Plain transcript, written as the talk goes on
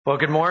Well,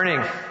 good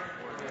morning.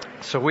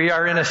 So we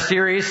are in a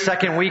series,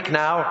 second week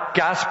now,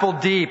 Gospel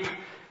Deep,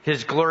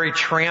 His Glory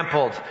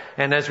Trampled.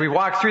 And as we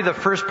walk through the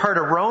first part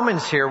of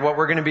Romans here, what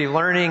we're going to be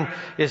learning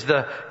is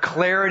the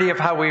clarity of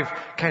how we've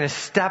kind of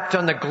stepped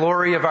on the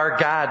glory of our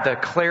God, the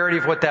clarity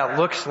of what that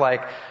looks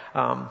like.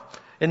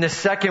 In the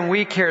second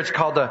week here, it's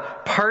called the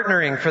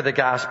partnering for the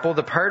gospel,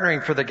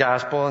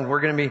 and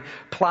we're going to be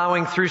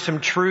plowing through some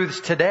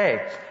truths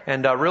today.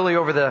 And really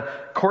over the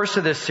course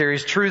of this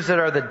series, truths that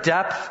are the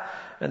depth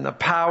and the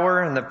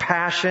power and the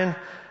passion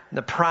and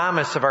the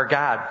promise of our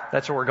God.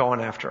 That's what we're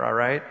going after, all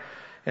right?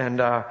 And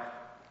wow.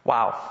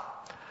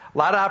 A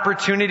lot of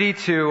opportunity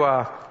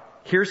to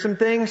hear some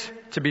things,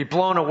 to be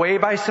blown away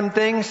by some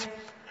things,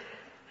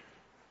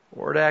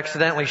 or to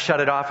accidentally shut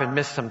it off and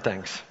miss some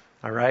things,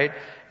 all right?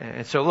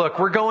 And so look,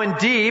 we're going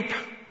deep,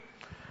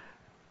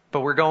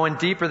 but we're going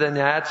deeper than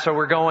that, so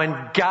we're going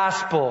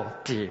gospel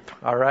deep,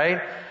 all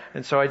right?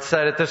 And so I'd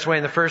said it this way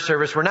in the first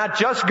service, we're not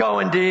just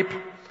going deep,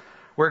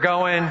 we're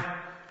going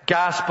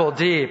gospel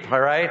deep, all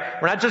right?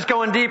 We're not just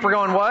going deep, we're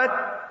going what?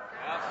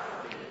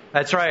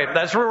 That's right.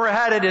 That's where we're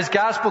headed, is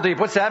gospel deep.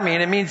 What's that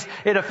mean? It means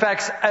it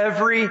affects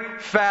every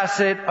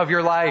facet of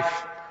your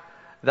life.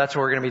 That's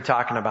what we're going to be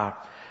talking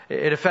about.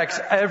 It affects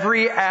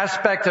every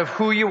aspect of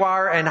who you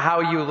are and how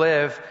you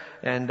live.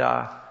 And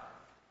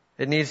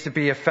it needs to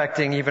be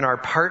affecting even our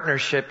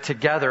partnership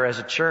together as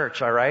a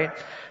church, all right?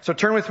 So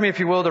turn with me, if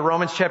you will, to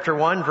Romans chapter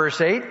 1,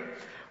 verse 8.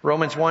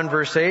 Romans 1,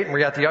 verse 8. And we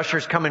got the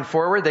ushers coming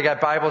forward. They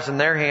got Bibles in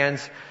their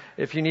hands.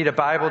 If you need a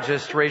Bible,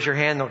 just raise your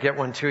hand. They'll get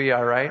one to you,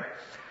 all right?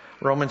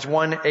 Romans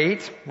 1,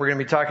 8. We're going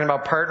to be talking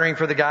about partnering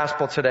for the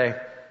gospel today.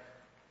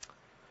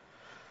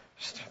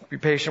 Just be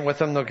patient with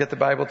them. They'll get the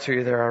Bible to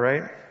you there, all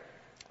right?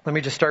 Let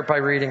me just start by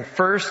reading.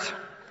 First,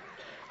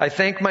 I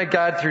thank my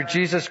God through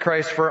Jesus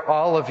Christ for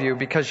all of you,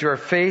 because your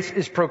faith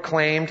is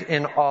proclaimed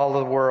in all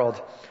the world.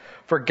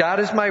 For God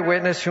is my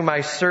witness, whom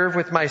I serve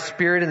with my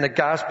spirit in the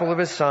gospel of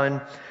His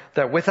Son,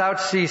 that without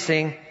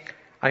ceasing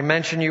I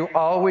mention you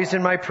always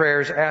in my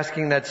prayers,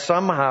 asking that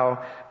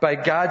somehow, by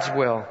God's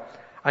will,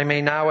 I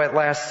may now at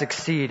last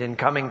succeed in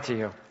coming to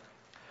you.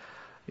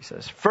 He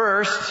says,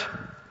 first,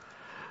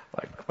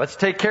 let's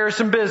take care of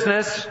some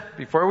business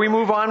before we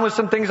move on with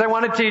some things I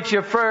want to teach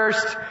you.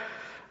 First,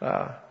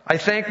 I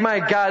thank my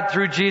God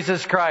through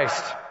Jesus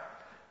Christ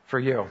for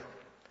you.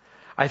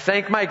 I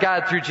thank my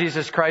God through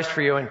Jesus Christ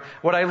for you. And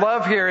what I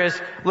love here is,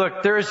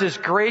 look, there is this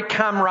great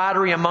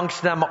camaraderie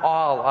amongst them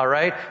all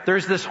right?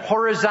 There's this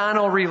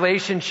horizontal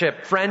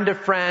relationship, friend to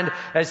friend,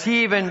 as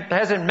he even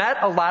hasn't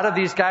met a lot of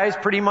these guys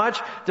pretty much.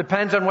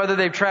 Depends on whether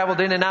they've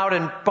traveled in and out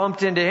and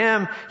bumped into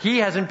him. He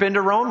hasn't been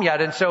to Rome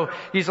yet. And so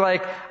he's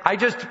like, I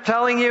just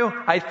telling you,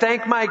 I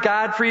thank my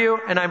God for you,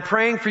 and I'm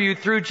praying for you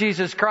through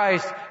Jesus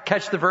Christ.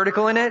 Catch the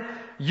vertical in it.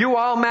 You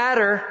all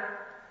matter.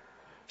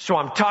 So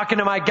I'm talking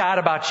to my God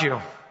about you.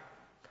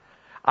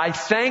 I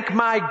thank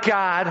my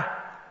God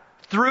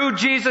through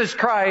Jesus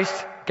Christ,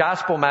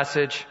 gospel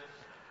message.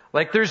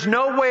 Like there's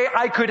no way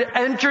I could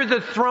enter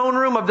the throne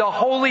room of the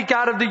holy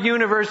God of the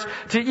universe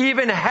to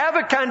even have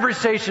a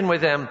conversation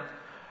with Him.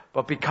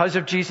 But because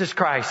of Jesus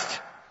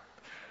Christ,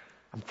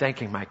 I'm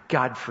thanking my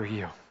God for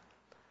you.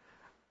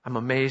 I'm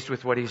amazed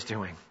with what He's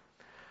doing.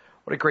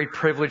 What a great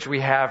privilege we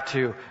have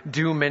to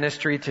do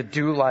ministry, to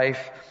do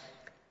life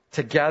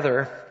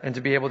together, and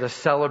to be able to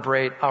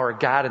celebrate our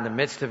God in the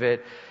midst of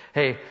it.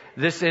 Hey,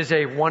 this is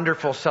a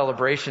wonderful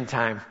celebration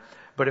time,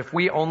 but if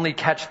we only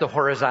catch the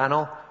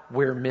horizontal,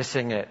 we're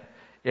missing it.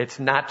 It's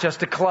not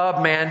just a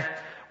club, man.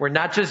 We're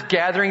not just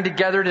gathering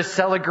together to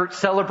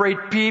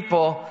celebrate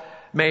people.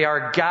 May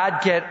our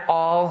God get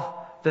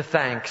all the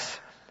thanks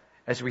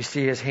as we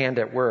see His hand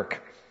at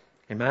work.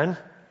 Amen?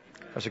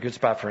 That's a good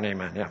spot for an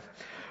amen, yeah.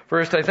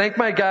 First, I thank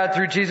my God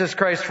through Jesus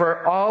Christ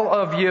for all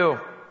of you,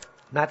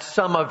 not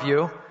some of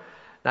you,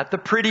 not the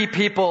pretty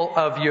people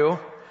of you,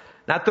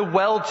 not the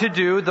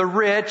well-to-do, the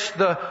rich,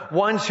 the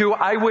ones who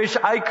I wish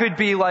I could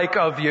be like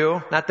of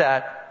you. Not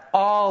that.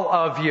 All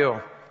of you.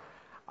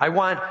 I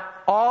want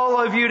all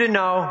of you to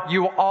know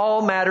you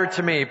all matter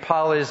to me.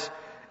 Paul is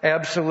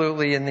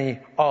absolutely in the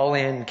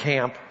all-in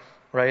camp,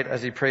 right,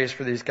 as he prays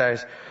for these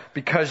guys.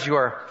 Because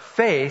your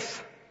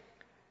faith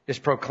is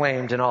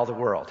proclaimed in all the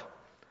world.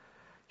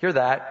 Hear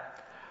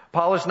that?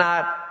 Paul is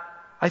not,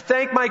 I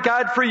thank my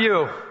God for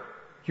you.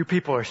 You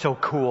people are so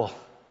cool.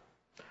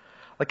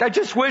 Like, I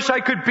just wish I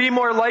could be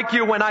more like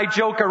you when I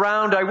joke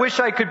around. I wish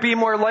I could be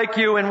more like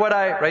you in what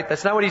right?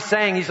 That's not what he's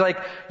saying. He's like,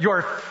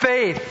 your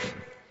faith,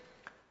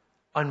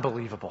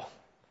 unbelievable.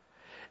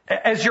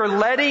 As you're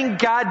letting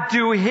God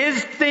do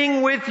His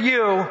thing with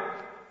you,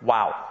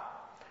 wow.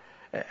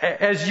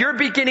 As you're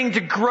beginning to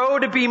grow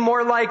to be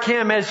more like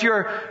Him, as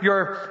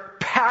your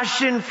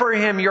passion for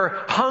Him, your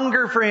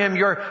hunger for Him,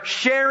 your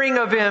sharing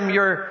of Him,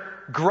 your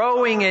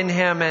growing in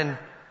Him, and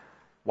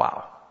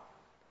wow.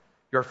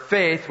 Your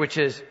faith, which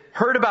is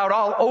heard about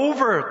all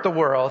over the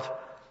world,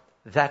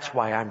 that's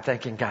why I'm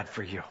thanking God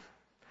for you.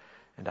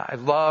 And I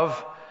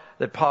love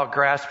that Paul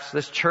grasps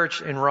this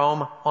church in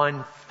Rome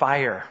on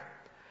fire.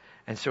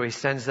 And so he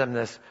sends them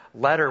this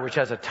letter which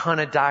has a ton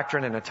of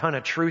doctrine and a ton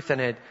of truth in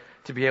it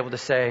to be able to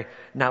say,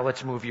 now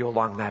let's move you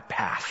along that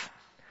path.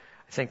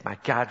 I thank my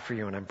God for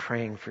you, and I'm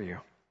praying for you.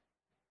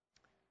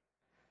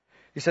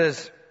 He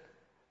says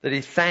that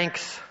he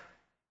thanks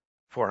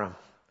for him.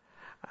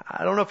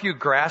 I don't know if you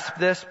grasp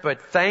this,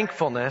 but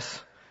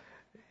thankfulness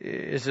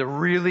is a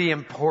really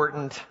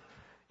important,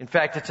 in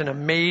fact, it's an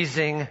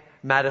amazing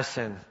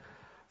medicine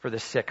for the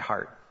sick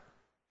heart.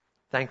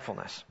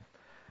 Thankfulness.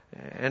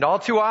 And all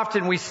too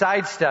often we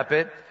sidestep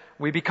it.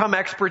 We become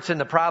experts in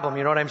the problem.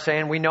 You know what I'm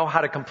saying? We know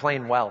how to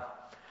complain well.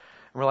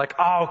 And we're like,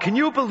 oh, can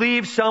you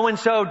believe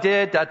so-and-so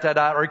did, ...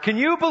 Or can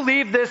you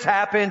believe this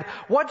happened?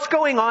 What's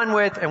going on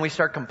with? And we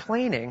start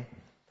complaining.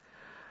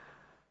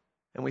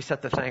 And we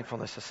set the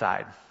thankfulness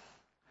aside.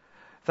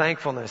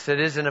 Thankfulness, it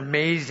is an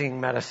amazing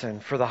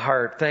medicine for the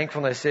heart.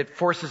 Thankfulness, it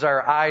forces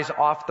our eyes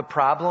off the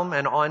problem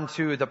and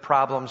onto the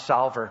problem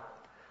solver.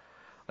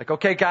 Like,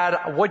 okay,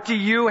 God, what do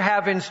you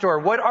have in store?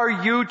 What are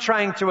you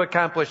trying to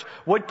accomplish?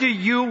 What do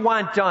you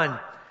want done?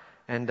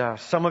 And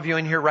some of you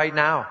in here right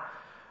now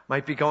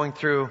might be going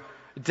through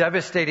a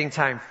devastating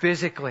time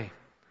physically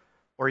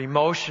or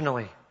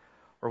emotionally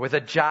or with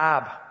a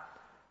job,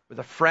 with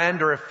a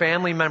friend or a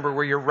family member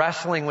where you're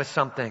wrestling with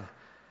something.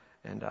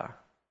 And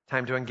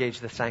time to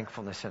engage the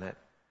thankfulness in it.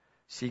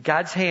 See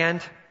God's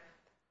hand.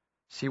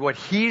 See what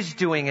He's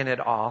doing in it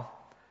all.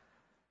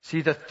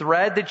 See the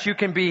thread that you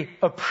can be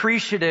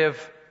appreciative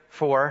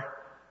for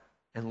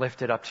and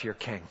lift it up to your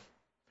King.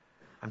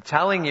 I'm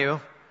telling you,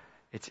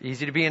 it's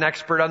easy to be an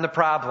expert on the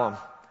problem.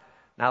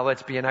 Now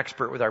let's be an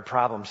expert with our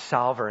problem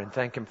solver and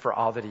thank Him for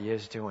all that He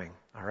is doing.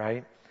 All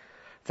right?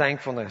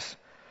 Thankfulness.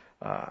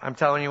 I'm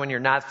telling you, when you're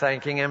not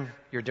thanking Him,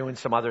 you're doing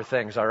some other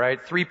things. All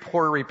right? 3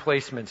 poor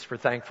replacements for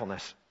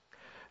thankfulness.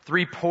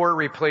 3 poor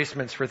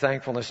replacements for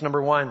thankfulness.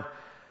 Number 1,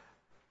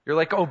 you're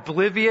like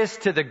oblivious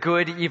to the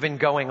good even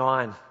going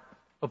on.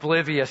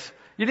 Oblivious.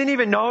 You didn't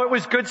even know it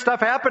was good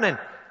stuff happening.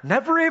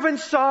 Never even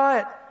saw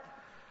it.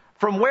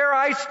 From where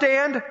I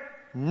stand,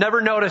 never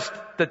noticed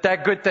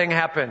that good thing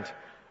happened.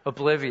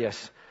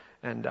 Oblivious.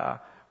 And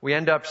we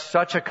end up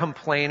such a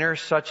complainer,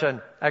 such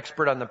an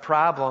expert on the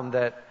problem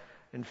that,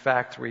 in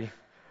fact, we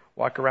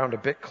walk around a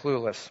bit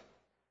clueless.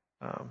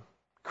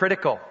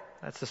 Critical.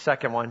 That's the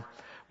second one.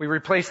 We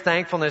replace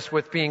thankfulness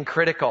with being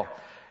critical.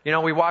 You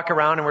know, we walk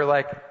around and we're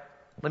like,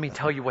 let me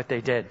tell you what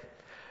they did.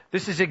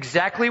 This is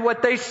exactly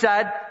what they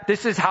said.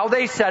 This is how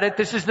they said it.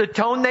 This is the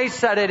tone they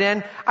said it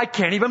in. I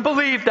can't even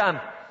believe them.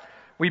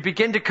 We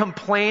begin to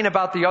complain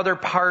about the other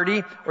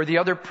party or the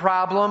other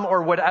problem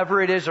or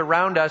whatever it is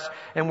around us,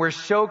 and we're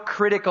so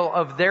critical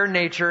of their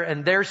nature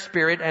and their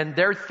spirit and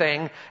their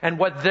thing and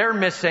what they're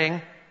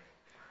missing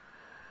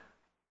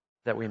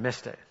that we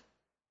missed it.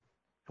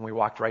 And we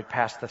walked right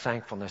past the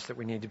thankfulness that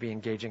we need to be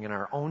engaging in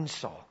our own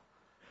soul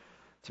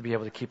to be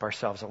able to keep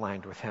ourselves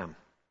aligned with Him.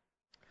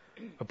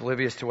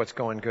 Oblivious to what's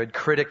going good,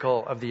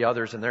 critical of the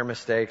others and their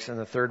mistakes. And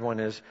the third one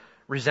is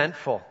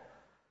resentful.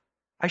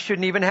 I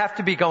shouldn't even have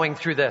to be going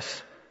through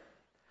this.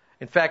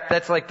 In fact,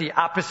 that's like the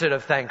opposite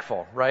of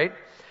thankful, right?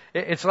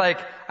 It's like,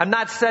 I'm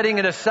not setting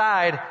it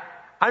aside.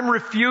 I'm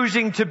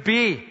refusing to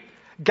be.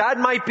 God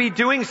might be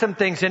doing some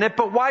things in it,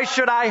 but why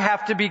should I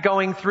have to be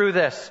going through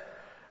this?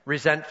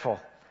 Resentful.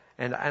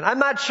 And I'm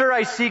not sure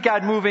I see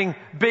God moving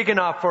big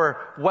enough or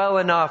well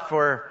enough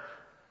or...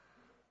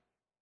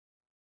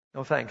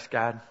 No thanks,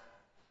 God.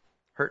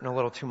 Hurting a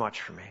little too much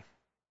for me.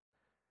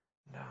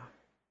 No.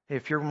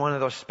 If you're in one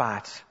of those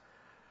spots,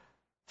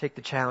 take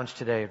the challenge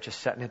today of just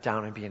setting it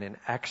down and being an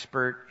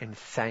expert in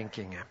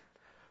thanking Him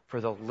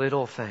for the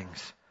little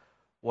things,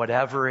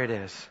 whatever it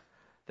is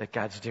that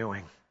God's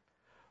doing.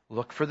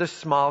 Look for the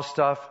small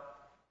stuff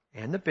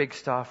and the big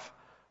stuff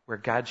where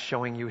God's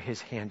showing you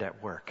His hand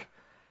at work.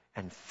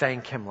 And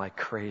thank Him like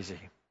crazy.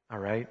 All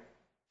right?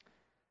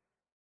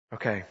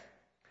 Okay.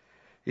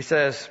 He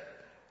says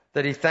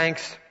that he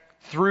thanks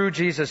through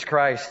Jesus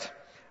Christ.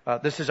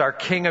 This is our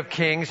King of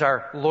Kings,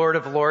 our Lord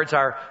of Lords,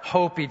 our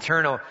hope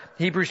eternal.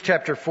 Hebrews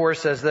chapter 4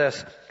 says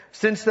this,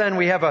 since then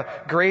we have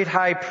a great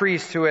high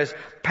priest who has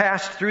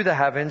passed through the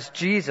heavens,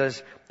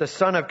 Jesus, the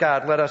Son of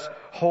God. Let us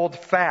hold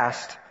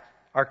fast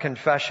our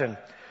confession.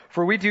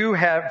 For we do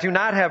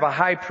not have a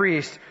high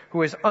priest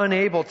who is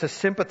unable to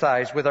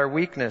sympathize with our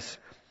weakness,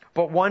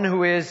 but one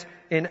who is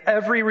in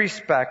every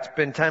respect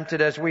been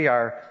tempted as we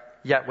are,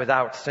 yet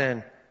without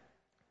sin.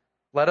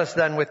 Let us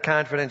then with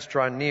confidence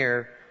draw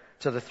near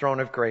to the throne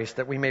of grace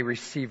that we may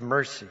receive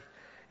mercy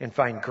and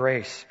find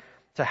grace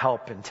to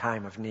help in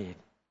time of need.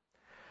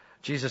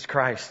 Jesus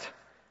Christ,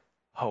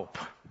 hope.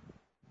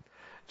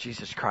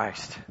 Jesus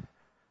Christ,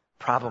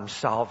 problem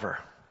solver.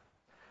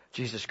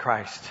 Jesus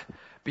Christ,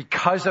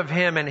 because of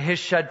Him and His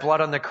shed blood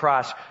on the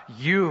cross,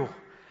 you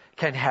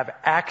can have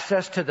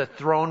access to the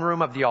throne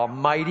room of the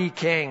Almighty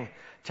King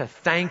to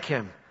thank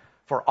Him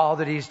for all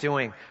that He's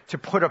doing, to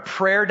put a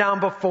prayer down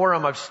before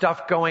Him of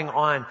stuff going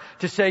on,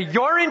 to say,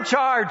 you're in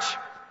charge,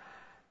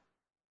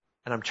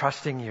 and I'm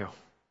trusting you.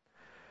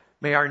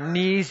 May our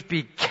knees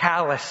be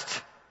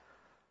calloused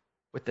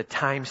with the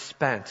time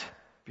spent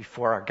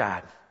before our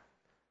God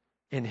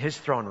in His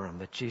throne room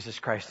that Jesus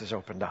Christ has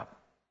opened up.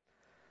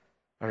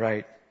 All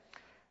right.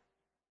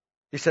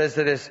 He says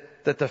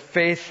that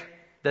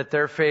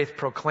their faith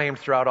proclaimed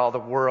throughout all the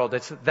world.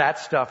 It's that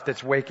stuff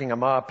that's waking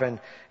them up. And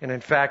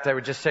in fact, I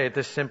would just say it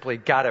this simply,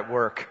 God at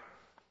work.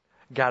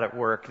 God at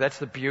work. That's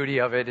the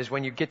beauty of it, is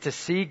when you get to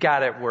see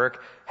God at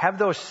work. Have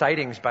those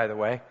sightings, by the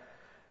way.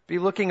 Be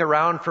looking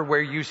around for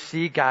where you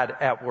see God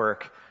at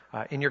work.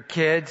 In your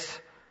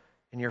kids,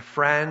 in your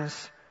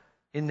friends,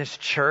 in this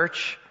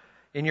church,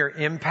 in your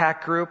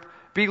impact group.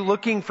 Be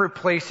looking for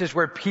places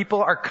where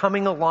people are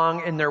coming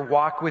along in their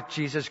walk with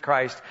Jesus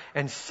Christ,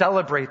 and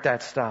celebrate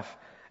that stuff.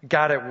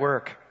 God at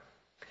work.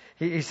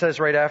 He says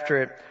right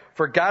after it,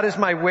 "For God is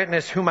my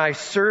witness, whom I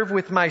serve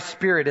with my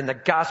spirit in the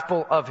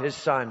gospel of his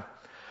Son."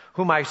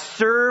 Whom I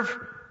serve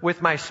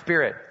with my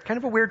spirit. Kind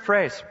of a weird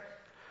phrase.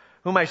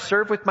 Whom I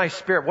serve with my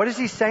spirit. What is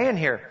he saying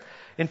here?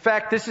 In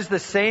fact, this is the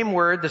same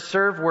word, the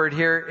serve word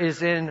here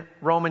is in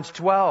Romans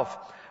 12.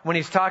 When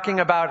he's talking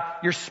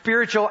about your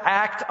spiritual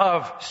act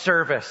of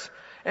service.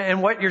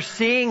 And what you're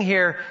seeing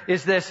here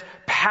is this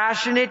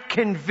passionate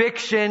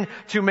conviction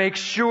to make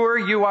sure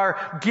you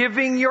are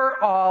giving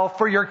your all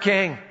for your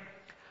King.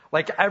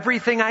 Like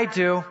everything I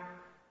do,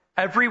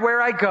 everywhere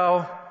I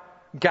go,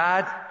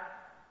 God,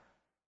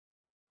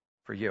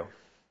 for you.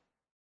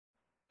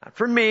 Not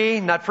for me,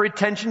 not for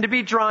attention to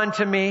be drawn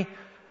to me,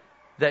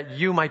 that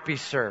you might be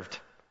served,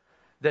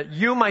 that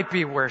you might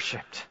be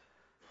worshiped.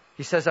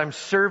 He says, I'm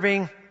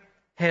serving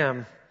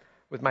him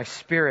with my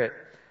spirit.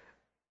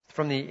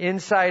 From the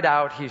inside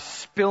out, he's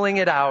spilling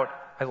it out.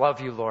 I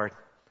love you, Lord.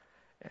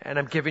 And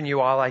I'm giving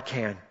you all I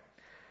can.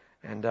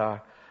 And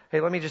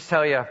hey, let me just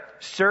tell you,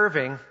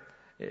 serving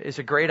is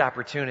a great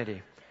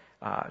opportunity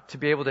to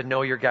be able to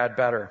know your God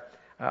better.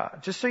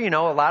 Just so you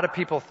know, a lot of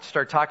people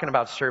start talking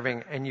about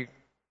serving, and you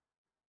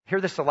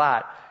hear this a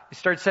lot. You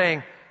start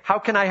saying, how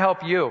can I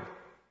help you?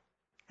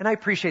 And I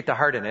appreciate the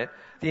heart in it.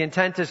 The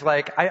intent is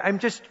like, I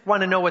just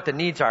want to know what the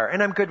needs are,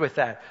 and I'm good with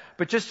that.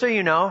 But just so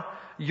you know,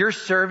 your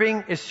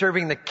serving is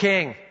serving the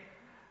King,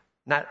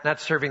 not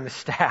serving the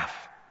staff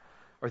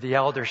or the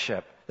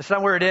eldership. That's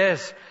not where it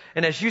is.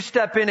 And as you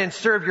step in and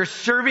serve, you're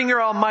serving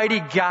your Almighty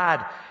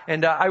God.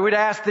 And I would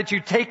ask that you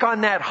take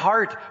on that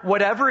heart,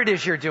 whatever it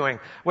is you're doing,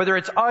 whether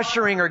it's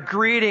ushering or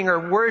greeting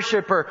or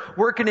worship or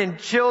working in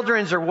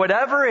children's or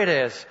whatever it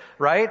is,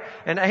 right?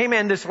 And hey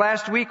man, this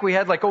last week we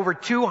had like over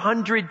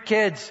 200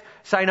 kids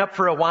sign up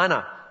for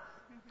Awana.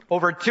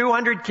 Over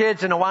 200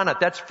 kids in Awana.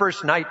 That's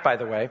first night, by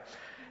the way.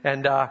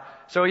 And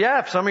so yeah,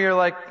 if some of you are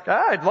like,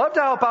 I'd love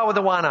to help out with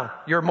Awana,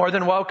 you're more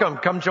than welcome.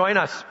 Come join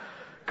us.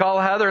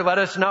 Call Heather, let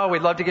us know.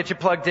 We'd love to get you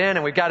plugged in.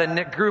 And we've got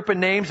a group of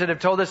names that have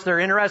told us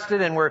they're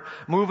interested, and we're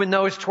moving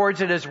those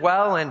towards it as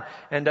well. And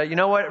you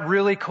know what?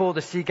 Really cool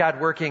to see God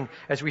working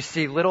as we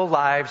see little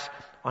lives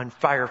on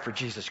fire for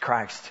Jesus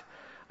Christ.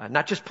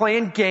 Not just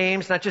playing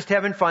games, not just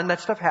having fun. That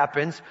stuff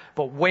happens.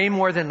 But way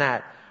more than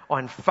that.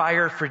 On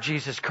fire for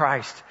Jesus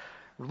Christ.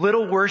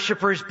 Little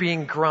worshipers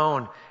being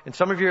grown. And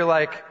some of you are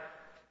like,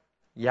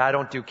 yeah, I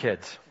don't do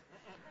kids.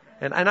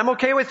 And I'm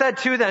okay with that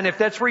too then. If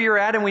that's where you're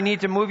at and we need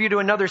to move you to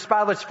another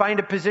spot, let's find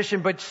a position.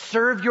 But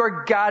serve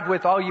your God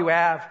with all you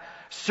have.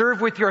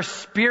 Serve with your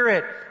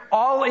spirit.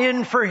 All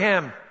in for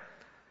him.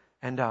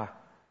 And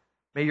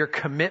may your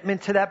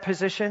commitment to that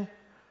position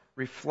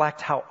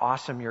reflect how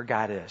awesome your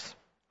God is.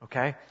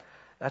 Okay?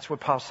 That's what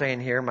Paul's saying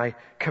here. My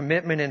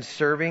commitment in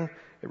serving,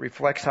 it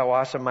reflects how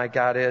awesome my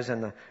God is,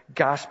 and the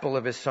gospel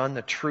of his Son,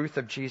 the truth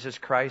of Jesus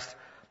Christ,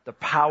 the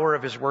power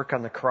of his work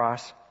on the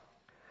cross.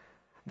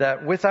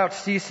 That without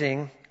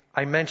ceasing,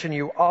 I mention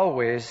you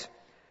always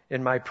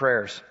in my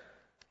prayers.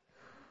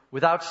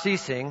 Without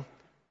ceasing,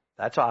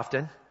 that's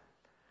often.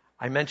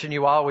 I mention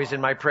you always in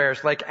my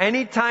prayers. Like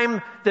any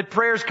time that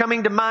prayer's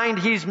coming to mind,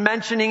 he's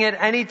mentioning it.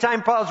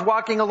 Anytime Paul's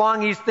walking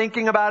along, he's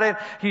thinking about it.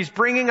 He's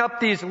bringing up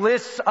these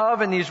lists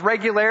of and these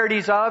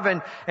regularities of,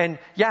 and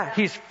yeah,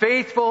 he's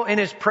faithful in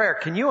his prayer.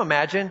 Can you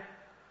imagine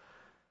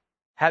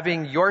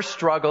having your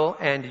struggle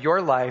and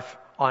your life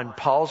on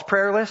Paul's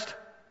prayer list?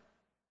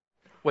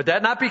 Would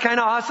that not be kind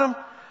of awesome?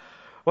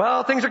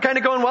 Well, things are kind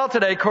of going well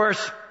today. Of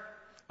course,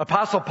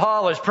 Apostle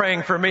Paul is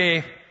praying for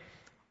me.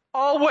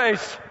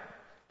 Always.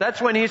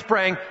 That's when he's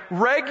praying,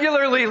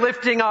 regularly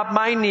lifting up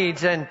my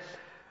needs. And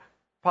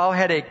Paul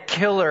had a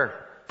killer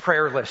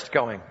prayer list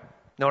going.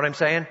 Know what I'm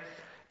saying?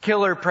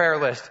 Killer prayer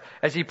list.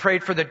 As he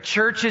prayed for the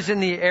churches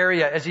in the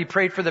area, as he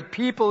prayed for the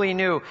people he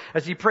knew,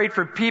 as he prayed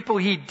for people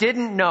he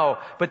didn't know,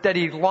 but that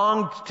he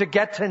longed to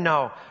get to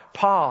know.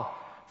 Paul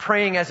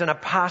praying as an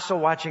apostle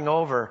watching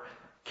over.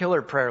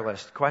 Killer prayer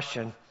list.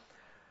 Question,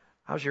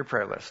 how's your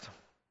prayer list?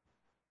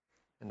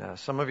 And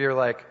some of you are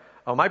like,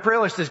 oh, my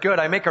prayer list is good.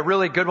 I make a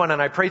really good one and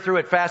I pray through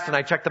it fast and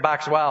I check the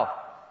box well.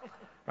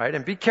 Right?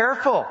 And be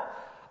careful.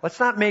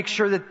 Let's not make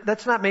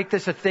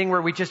this a thing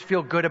where we just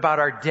feel good about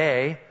our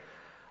day.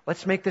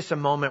 Let's make this a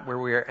moment where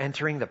we are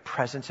entering the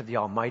presence of the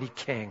Almighty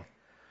King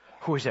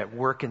who is at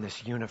work in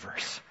this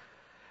universe.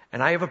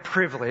 And I have a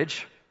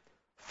privilege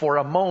for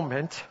a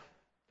moment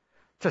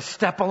to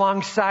step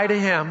alongside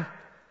of him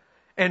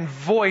and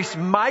voice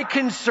my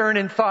concern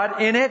and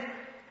thought in it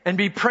and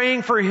be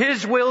praying for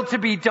his will to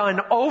be done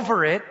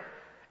over it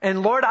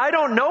And Lord, I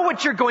don't know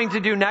what you're going to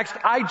do next.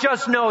 I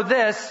just know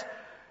this.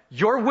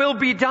 Your will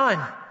be done.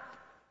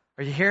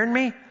 Are you hearing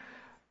me?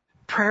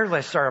 Prayer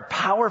lists are a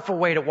powerful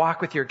way to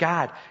walk with your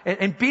God.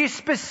 And be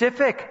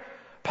specific.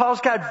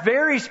 Paul's got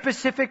very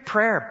specific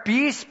prayer.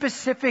 Be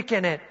specific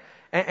in it.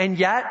 And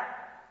yet,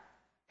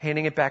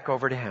 handing it back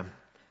over to him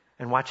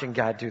and watching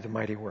God do the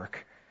mighty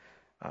work.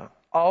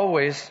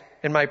 Always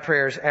in my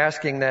prayers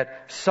asking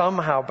that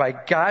somehow by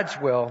God's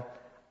will,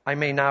 I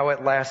may now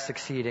at last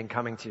succeed in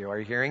coming to you. Are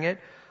you hearing it?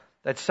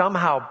 That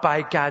somehow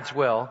by God's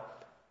will,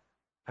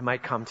 I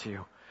might come to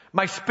you.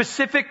 My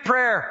specific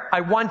prayer,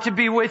 I want to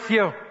be with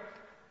you.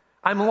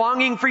 I'm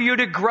longing for you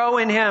to grow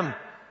in him.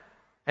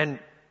 And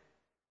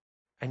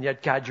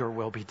yet, God, your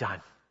will be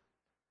done.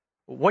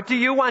 What do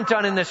you want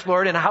done in this,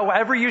 Lord? And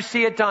however you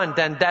see it done,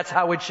 then that's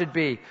how it should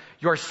be.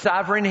 Your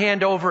sovereign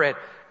hand over it,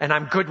 and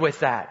I'm good with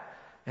that.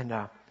 And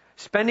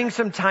spending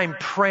some time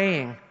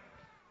praying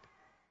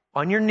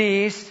on your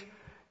knees,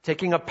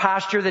 taking a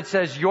posture that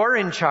says you're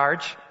in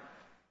charge.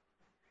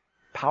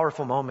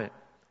 Powerful moment.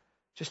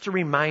 Just to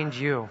remind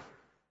you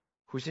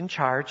who's in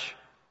charge,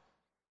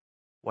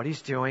 what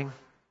he's doing,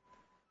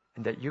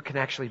 and that you can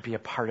actually be a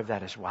part of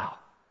that as well.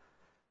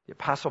 The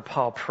Apostle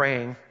Paul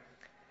praying,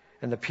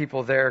 and the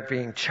people there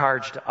being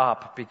charged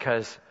up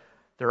because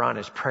they're on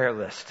his prayer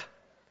list.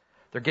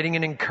 They're getting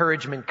an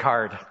encouragement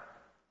card. You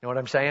know what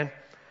I'm saying?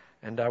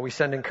 And we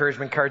send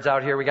encouragement cards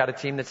out here. We got a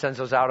team that sends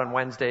those out on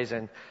Wednesdays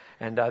and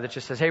that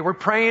just says, hey, we're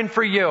praying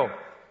for you.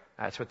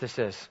 That's what this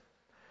is.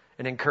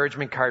 An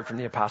encouragement card from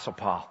the Apostle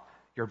Paul.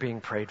 You're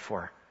being prayed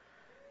for.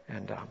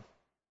 And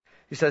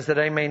he says that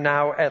I may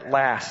now at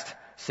last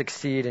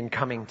succeed in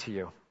coming to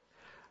you.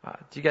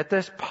 Do you get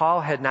this?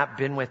 Paul had not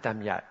been with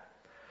them yet.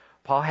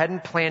 Paul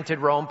hadn't planted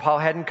Rome. Paul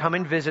hadn't come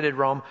and visited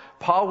Rome.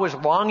 Paul was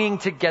longing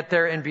to get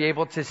there and be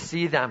able to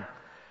see them.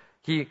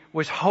 He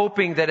was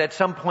hoping that at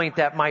some point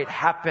that might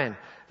happen,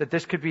 that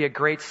this could be a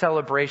great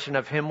celebration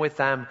of him with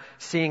them,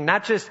 seeing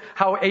not just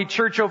how a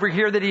church over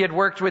here that he had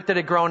worked with that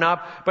had grown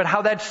up, but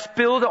how that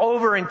spilled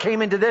over and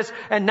came into this,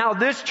 and now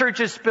this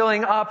church is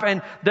spilling up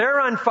and they're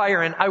on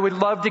fire, and I would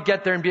love to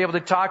get there and be able to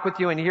talk with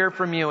you and hear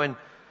from you, and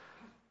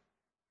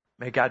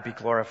may God be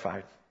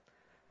glorified.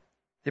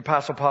 The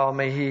Apostle Paul,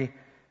 may he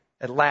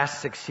at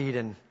last succeed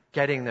in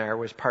getting there,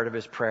 was part of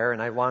his prayer,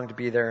 and I long to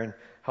be there and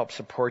help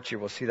support you.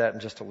 We'll see that in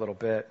just a little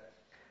bit.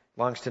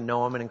 Longs to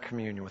know him and in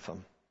communion with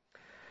him.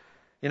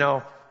 You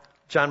know,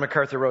 John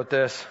MacArthur wrote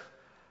this: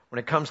 when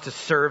it comes to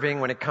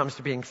serving, when it comes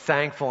to being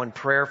thankful and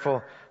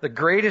prayerful, the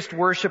greatest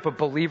worship a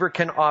believer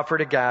can offer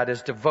to God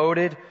is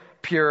devoted,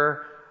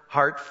 pure,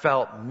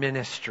 heartfelt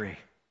ministry.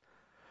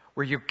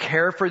 Where you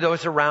care for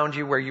those around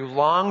you, where you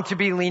long to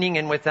be leaning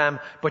in with them,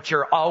 but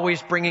you're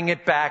always bringing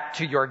it back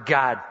to your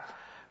God.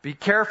 Be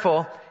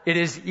careful. It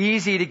is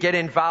easy to get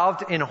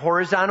involved in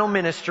horizontal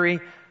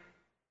ministry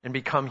and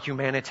become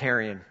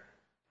humanitarian,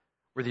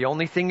 where the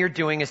only thing you're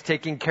doing is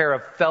taking care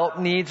of felt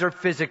needs or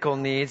physical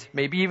needs,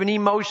 maybe even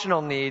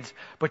emotional needs,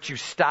 but you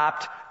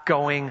stopped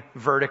going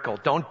vertical.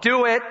 Don't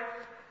do it.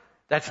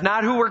 That's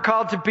not who we're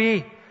called to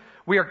be.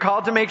 We are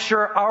called to make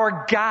sure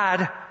our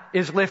God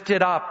is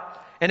lifted up.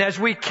 And as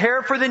we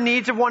care for the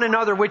needs of one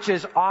another, which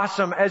is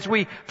awesome, as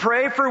we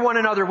pray for one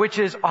another, which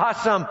is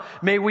awesome,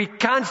 may we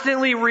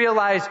constantly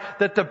realize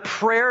that the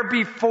prayer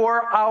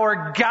before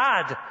our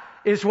God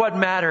is what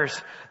matters.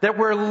 That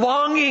we're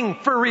longing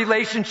for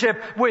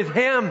relationship with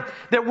him.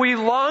 That we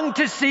long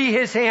to see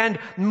his hand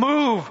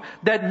move.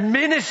 That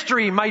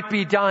ministry might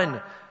be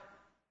done.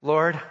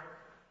 Lord,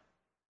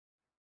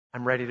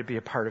 I'm ready to be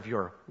a part of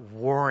your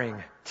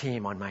warring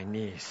team on my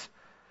knees,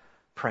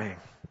 praying.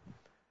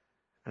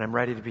 And I'm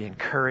ready to be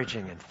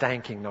encouraging and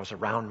thanking those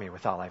around me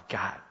with all I've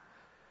got.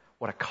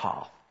 What a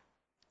call.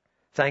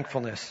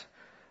 Thankfulness.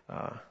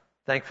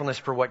 Thankfulness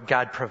for what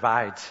God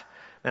provides.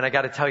 And I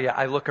got to tell you,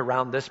 I look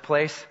around this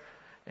place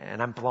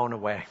and I'm blown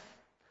away.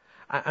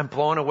 I'm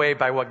blown away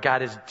by what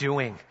God is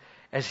doing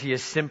as he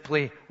is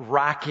simply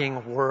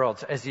rocking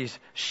worlds, as he's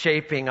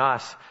shaping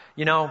us.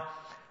 You know,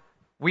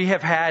 we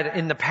have had,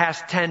 in the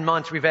past 10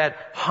 months, we've had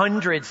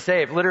hundreds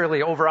saved,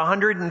 literally over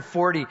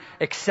 140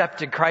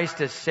 accepted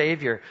Christ as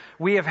Savior.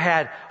 We have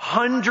had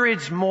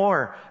hundreds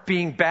more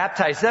being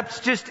baptized. That's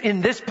just in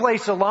this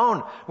place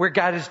alone where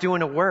God is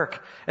doing a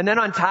work. And then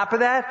on top of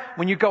that,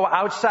 when you go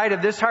outside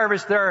of this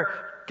harvest, there are,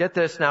 get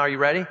this now, are you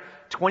ready?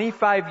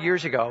 25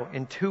 years ago,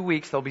 in 2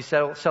 weeks, they'll be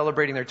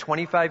celebrating their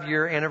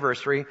 25-year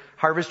anniversary.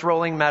 Harvest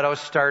Rolling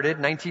Meadows started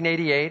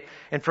 1988.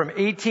 And from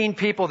 18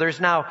 people, there's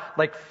now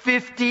like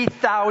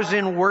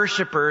 50,000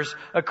 worshipers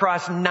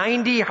across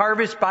 90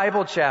 Harvest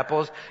Bible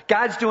chapels.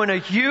 God's doing a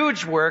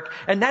huge work.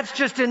 And that's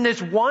just in this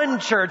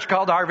one church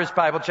called Harvest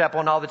Bible Chapel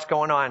and all that's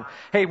going on.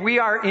 Hey, we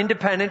are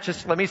independent.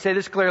 Just let me say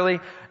this clearly.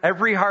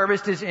 Every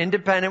harvest is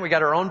independent. We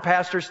got our own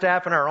pastor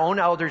staff and our own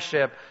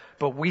eldership.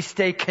 But we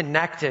stay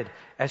connected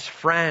as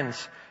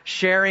friends,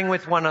 sharing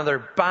with one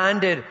another,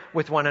 bonded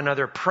with one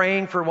another,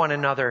 praying for one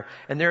another.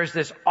 And there's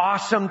this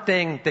awesome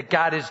thing that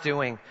God is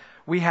doing.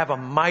 We have a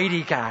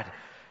mighty God.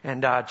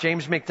 And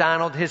James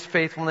McDonald, his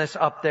faithfulness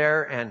up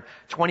there, and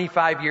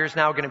 25 years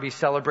now going to be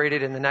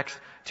celebrated in the next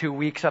 2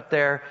 weeks up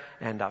there,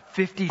 and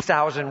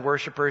 50,000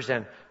 worshipers,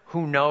 and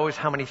who knows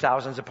how many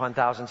thousands upon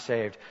thousands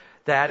saved.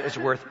 That is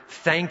worth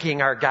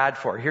thanking our God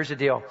for. Here's the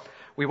deal.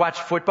 We watch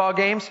football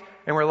games,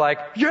 and we're like,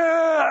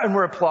 yeah, and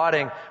we're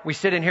applauding. We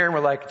sit in here and we're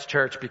like, it's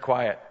church, be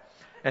quiet.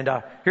 And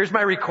here's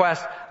my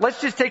request. Let's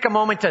just take a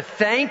moment to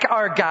thank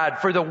our God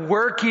for the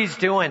work He's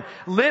doing.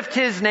 Lift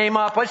His name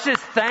up. Let's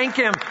just thank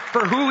Him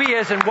for who He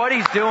is and what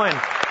He's doing.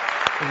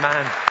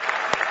 Amen.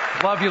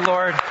 Love you,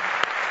 Lord.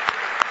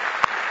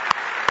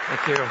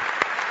 Thank you.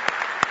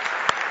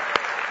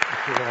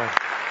 Thank you, Lord.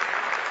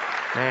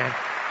 Man.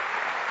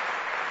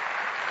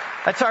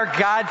 That's our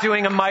God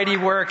doing a mighty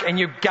work, and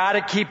you've got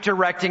to keep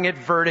directing it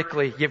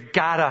vertically. You've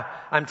got to.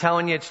 I'm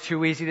telling you, it's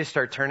too easy to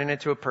start turning it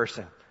into a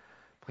person.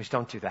 Please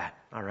don't do that,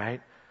 all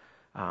right?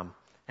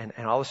 And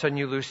all of a sudden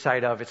you lose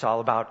sight of it's all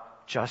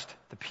about just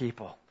the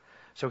people.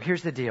 So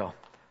here's the deal.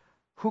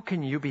 Who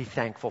can you be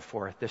thankful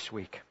for this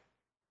week?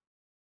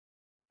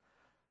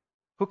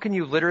 Who can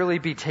you literally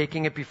be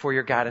taking it before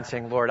your God and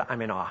saying, Lord,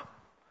 I'm in awe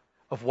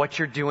of what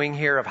you're doing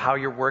here, of how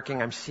you're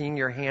working. I'm seeing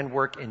your hand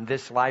work in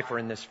this life or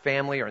in this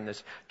family or in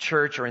this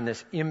church or in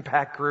this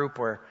impact group.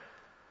 Or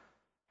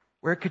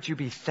where could you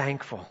be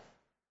thankful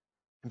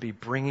and be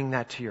bringing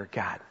that to your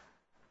God?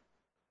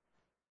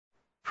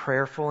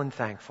 Prayerful and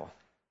thankful.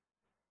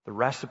 The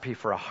recipe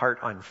for a heart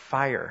on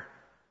fire,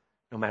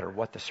 no matter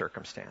what the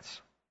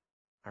circumstance.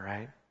 All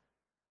right?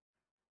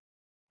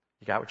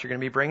 You got what you're going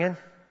to be bringing?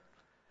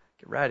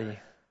 Get ready.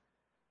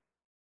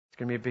 It's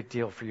going to be a big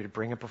deal for you to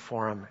bring it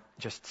before Him.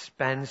 Just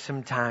spend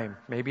some time.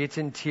 Maybe it's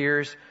in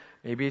tears.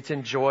 Maybe it's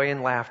in joy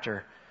and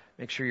laughter.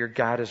 Make sure your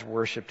God is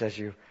worshiped as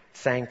you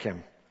thank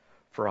Him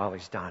for all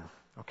He's done.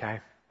 Okay?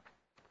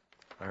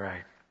 All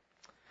right.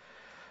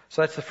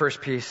 So that's the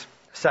first piece.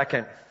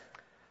 Second,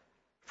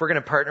 if we're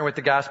going to partner with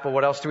the gospel,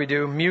 what else do we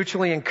do?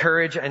 Mutually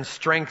encourage and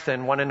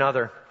strengthen one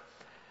another.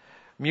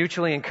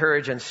 Mutually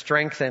encourage and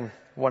strengthen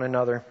one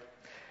another.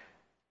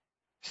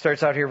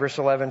 Starts out here, verse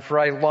 11. For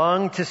I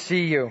long to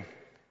see you,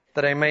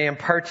 that I may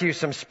impart to you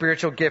some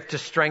spiritual gift to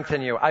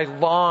strengthen you. I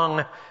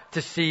long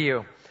to see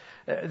you.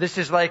 This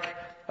is like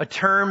a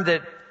term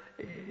that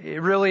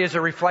it really is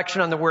a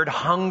reflection on the word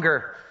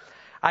hunger.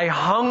 I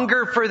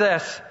hunger for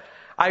this.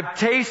 I've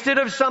tasted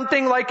of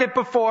something like it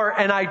before,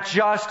 and I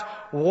just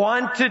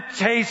want to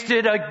taste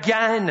it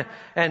again.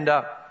 And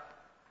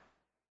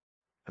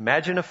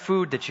imagine a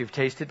food that you've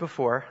tasted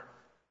before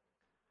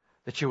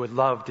that you would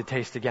love to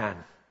taste again.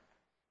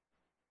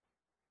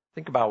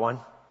 Think about one.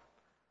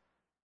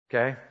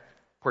 Okay?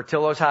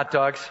 Portillo's hot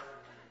dogs.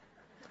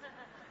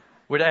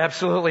 Would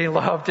absolutely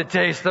love to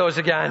taste those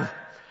again.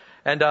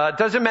 And it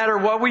doesn't matter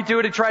what we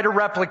do to try to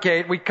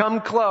replicate. We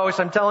come close.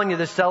 I'm telling you,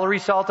 the celery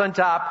salt on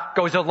top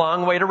goes a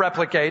long way to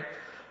replicate.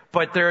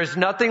 But there is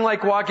nothing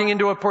like walking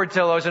into a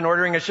Portillo's and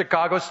ordering a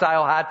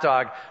Chicago-style hot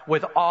dog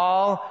with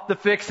all the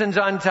fixings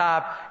on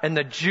top and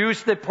the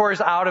juice that pours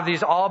out of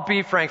these all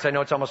beef franks. I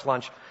know it's almost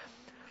lunch.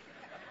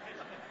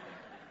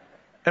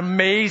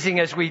 Amazing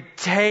as we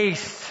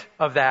taste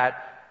of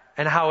that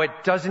and how it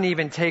doesn't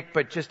even take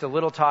but just a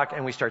little talk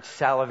and we start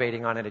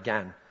salivating on it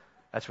again.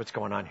 That's what's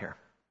going on here.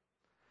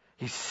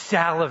 He's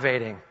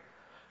salivating.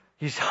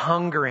 He's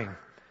hungering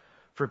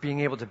for being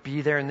able to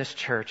be there in this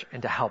church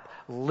and to help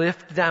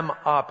lift them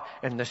up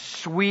and the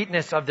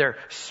sweetness of their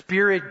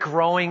spirit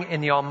growing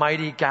in the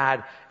Almighty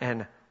God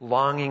and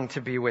longing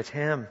to be with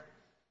Him.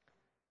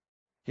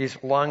 He's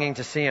longing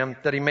to see Him,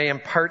 that He may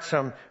impart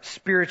some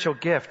spiritual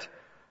gift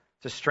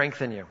to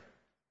strengthen you.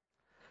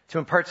 To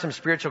impart some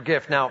spiritual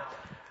gift. Now,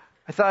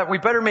 I thought we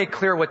better make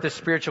clear what this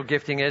spiritual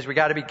gifting is. We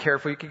got to be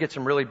careful. You could get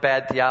some really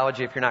bad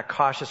theology if you're not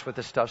cautious with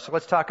this stuff. So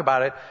let's talk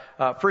about it.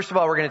 First of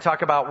all, we're going to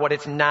talk about what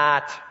it's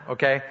not.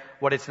 Okay?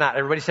 What it's not.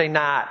 Everybody say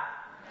not.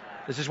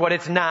 This is what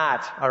it's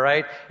not. All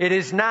right? It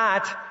is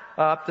not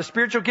the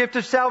spiritual gift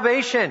of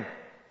salvation.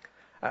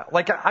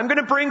 I'm going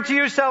to bring to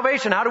you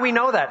salvation. How do we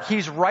know that?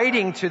 He's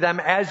writing to them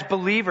as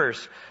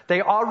believers. They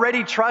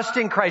already trust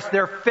in Christ.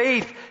 Their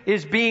faith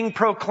is being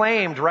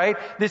proclaimed, right?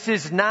 This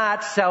is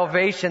not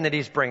salvation that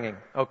He's bringing,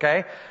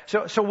 okay?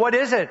 So what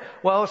is it?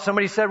 Well,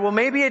 somebody said, well,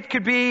 maybe it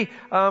could be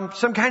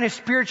some kind of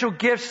spiritual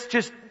gifts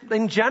just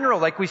in general,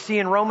 like we see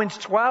in Romans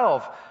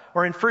 12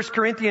 or in 1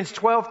 Corinthians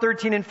 12,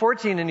 13, and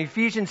 14, and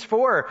Ephesians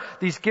 4,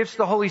 these gifts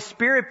the Holy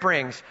Spirit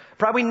brings.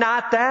 Probably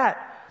not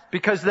that.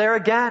 Because there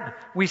again,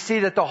 we see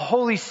that the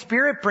Holy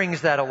Spirit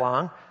brings that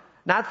along,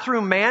 not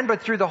through man,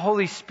 but through the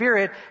Holy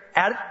Spirit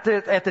at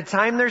the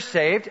time they're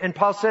saved. And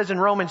Paul says in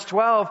Romans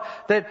 12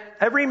 that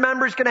every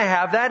member is going to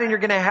have that, and you're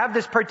going to have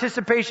this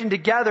participation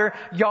together.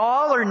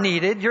 Y'all are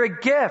needed. You're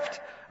a gift.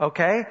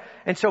 Okay?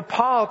 And so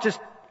Paul, just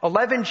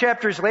 11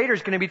 chapters later,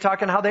 is going to be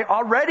talking how they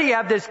already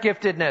have this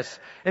giftedness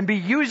and be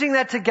using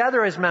that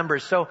together as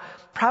members. So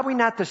probably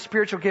not the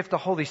spiritual gift the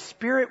Holy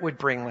Spirit would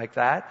bring like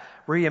that,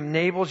 where He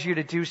enables you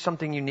to do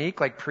something unique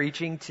like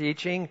preaching,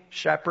 teaching,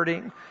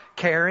 shepherding,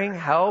 caring,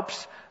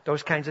 helps,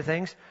 those kinds of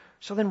things.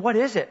 So then what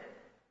is it?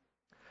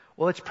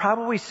 Well, it's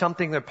probably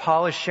something that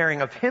Paul is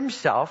sharing of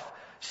himself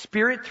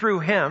Spirit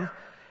through him,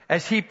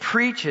 as he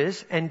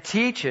preaches and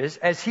teaches,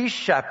 as he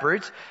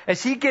shepherds,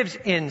 as he gives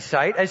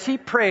insight, as he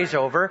prays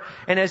over,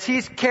 and as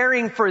he's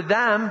caring for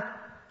them,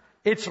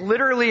 it's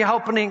literally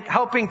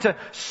helping to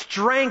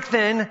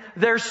strengthen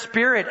their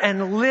spirit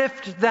and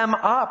lift them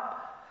up.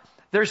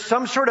 There's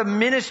some sort of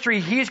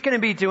ministry he's going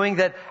to be doing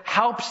that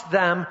helps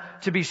them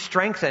to be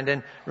strengthened.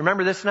 And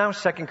remember this now,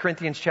 2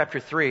 Corinthians chapter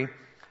 3.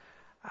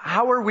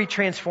 How are we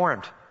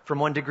transformed from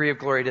one degree of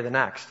glory to the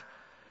next?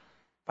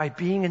 By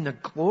being in the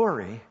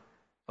glory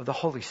of the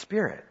Holy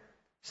Spirit.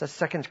 So that's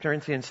 2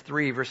 Corinthians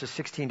 3, verses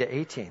 16 to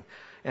 18.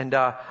 And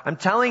I'm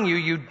telling you,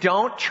 you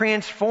don't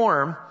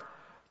transform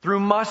through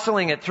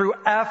muscling it, through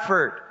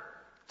effort.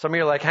 Some of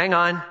you are like, hang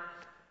on.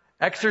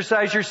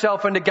 Exercise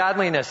yourself unto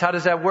godliness. How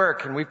does that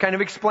work? And we've kind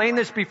of explained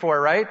this before,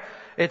 right?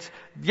 It's,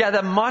 the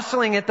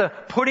muscling it, the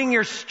putting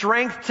your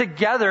strength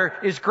together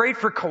is great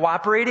for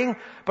cooperating,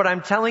 but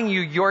I'm telling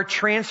you, your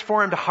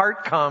transformed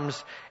heart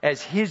comes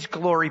as his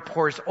glory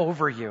pours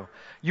over you.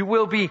 You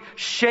will be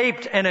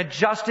shaped and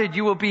adjusted.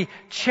 You will be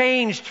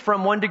changed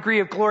from one degree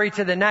of glory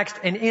to the next.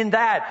 And in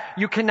that,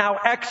 you can now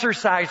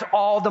exercise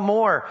all the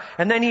more.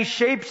 And then he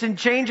shapes and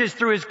changes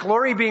through his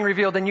glory being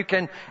revealed, and you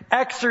can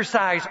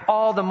exercise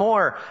all the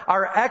more.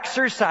 Our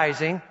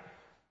exercising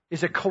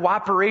is a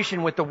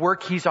cooperation with the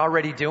work he's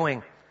already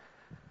doing.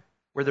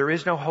 Where there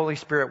is no Holy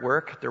Spirit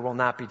work, there will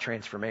not be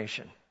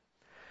transformation.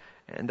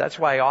 And that's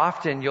why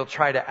often you'll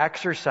try to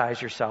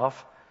exercise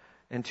yourself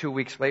and 2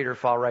 weeks later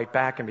fall right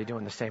back and be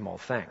doing the same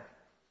old thing.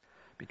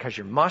 Because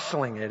you're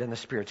muscling it and the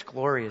Spirit's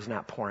glory is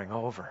not pouring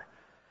over.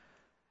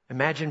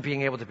 Imagine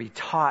being able to be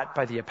taught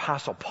by the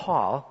Apostle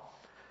Paul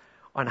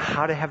on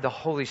how to have the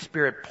Holy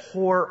Spirit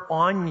pour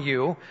on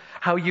you,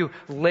 how you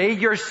lay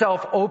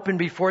yourself open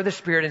before the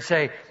Spirit and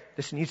say,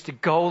 this needs to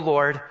go,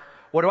 Lord.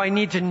 What do I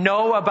need to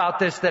know about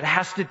this that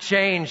has to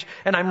change?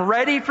 And I'm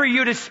ready for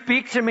you to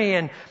speak to me,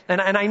 and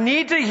I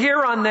need to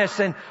hear on this.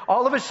 And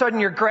all of a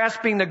sudden you're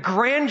grasping the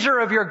grandeur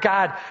of your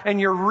God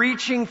and you're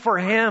reaching for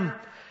him.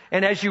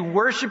 And as you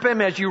worship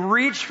him, as you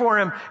reach for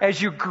him,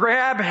 as you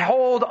grab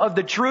hold of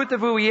the truth of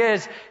who he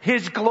is,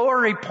 his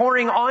glory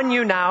pouring on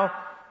you now,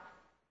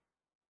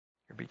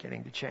 you're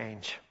beginning to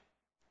change.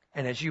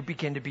 And as you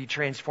begin to be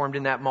transformed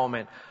in that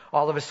moment,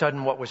 all of a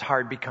sudden what was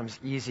hard becomes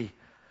easy.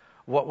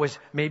 What was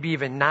maybe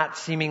even not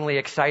seemingly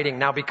exciting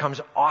now becomes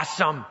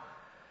awesome.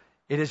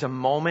 It is a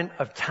moment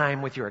of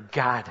time with your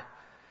God.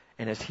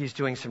 And as he's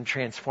doing some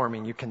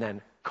transforming, you can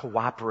then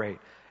cooperate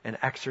and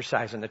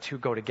exercise, and the two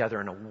go together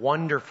in a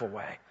wonderful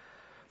way.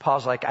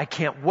 Paul's like, I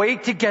can't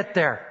wait to get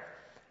there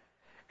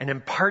and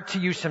impart to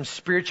you some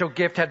spiritual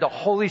gift, have the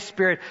Holy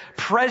Spirit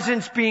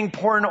presence being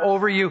poured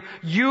over you,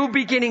 you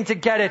beginning to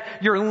get it.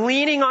 You're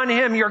leaning on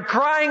him, you're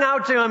crying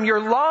out to him,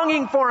 you're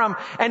longing for him,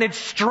 and it's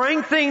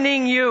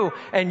strengthening you,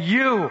 and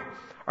you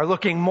are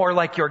looking more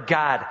like your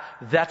God.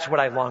 That's what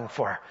I long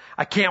for.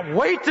 I can't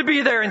wait to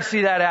be there and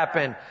see that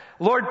happen.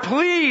 Lord,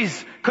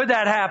 please, could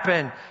that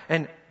happen?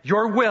 And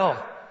your will,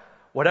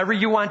 whatever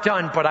you want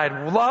done, but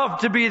I'd love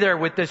to be there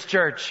with this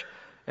church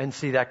and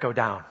see that go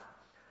down.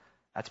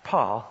 That's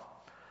Paul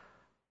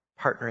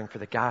partnering for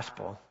the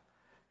gospel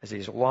as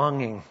he's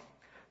longing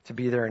to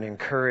be there and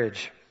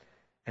encourage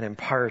and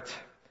impart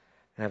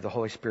and have the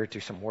Holy Spirit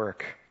do some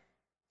work.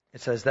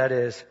 It says that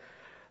is,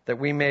 that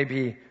we may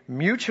be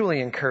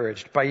mutually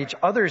encouraged by each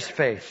other's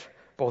faith,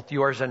 both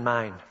yours and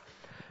mine.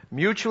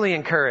 Mutually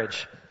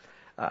encouraged.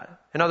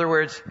 In other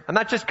words, I'm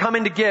not just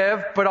coming to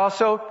give, but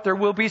also there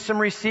will be some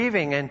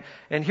receiving.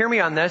 And hear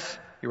me on this.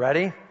 You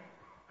ready?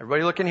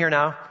 Everybody looking here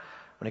now.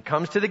 When it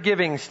comes to the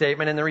giving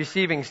statement and the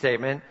receiving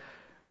statement,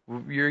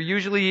 you're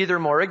usually either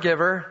more a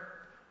giver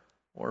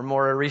or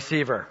more a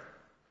receiver.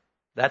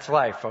 That's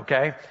life,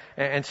 okay?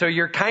 And so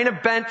you're kind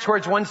of bent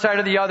towards one side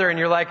or the other, and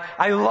you're like,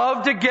 I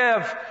love to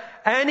give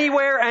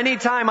anywhere,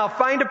 anytime. I'll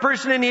find a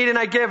person in need and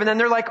I give. And then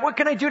they're like, what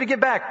can I do to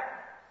give back?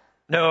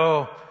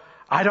 No,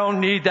 I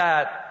don't need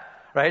that,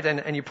 right?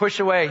 And you push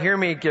away. Hear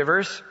me,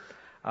 givers.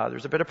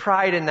 There's a bit of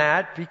pride in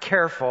that. Be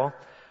careful.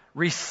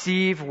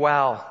 Receive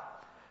well.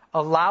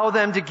 Allow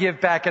them to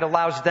give back. It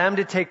allows them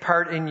to take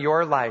part in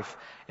your life.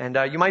 And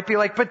you might be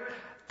like, but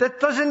that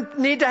doesn't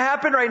need to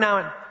happen right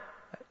now.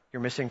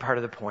 You're missing part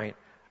of the point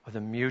of the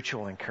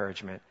mutual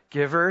encouragement.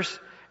 Givers,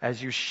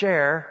 as you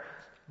share,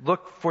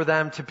 look for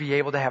them to be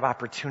able to have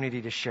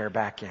opportunity to share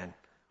back in.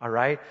 All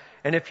right?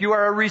 And if you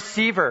are a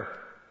receiver,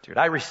 dude,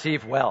 I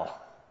receive well.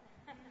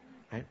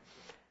 Right?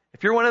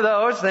 If you're one of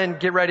those, then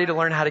get ready to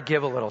learn how to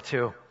give a little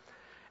too.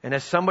 And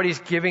as somebody's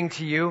giving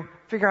to you,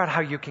 figure out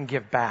how you can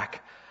give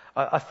back.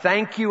 A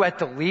thank you at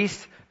the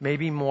least,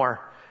 maybe more.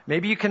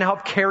 Maybe you can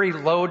help carry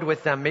load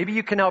with them. Maybe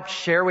you can help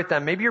share with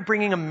them. Maybe you're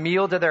bringing a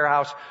meal to their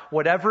house.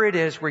 Whatever it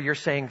is where you're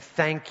saying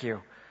thank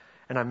you.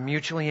 And I'm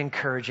mutually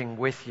encouraging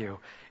with you.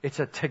 It's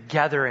a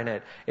together in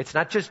it. It's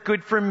not just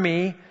good for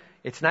me.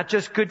 It's not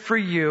just good for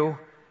you.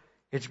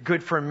 It's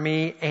good for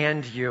me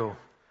and you.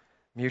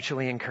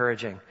 Mutually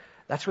encouraging.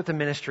 That's what the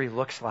ministry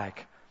looks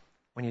like.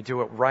 When you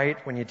do it right,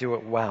 when you do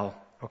it well.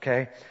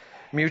 Okay?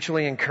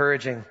 Mutually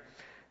encouraging.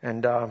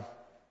 And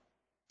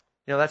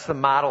That's the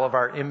model of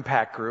our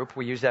impact group.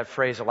 We use that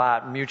phrase a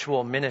lot.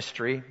 Mutual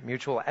ministry,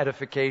 mutual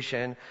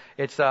edification.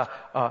 It's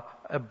a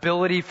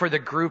ability for the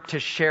group to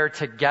share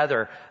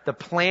together. The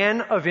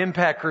plan of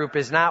impact group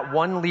is not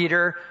one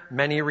leader,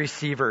 many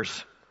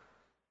receivers.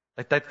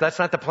 That's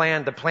not the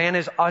plan. The plan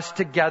is us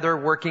together,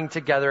 working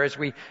together as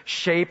we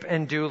shape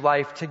and do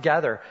life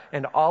together.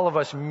 And all of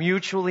us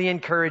mutually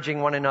encouraging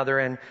one another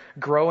and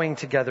growing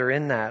together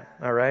in that.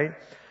 All right?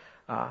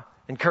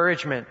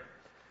 Encouragement.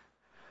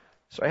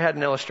 So I had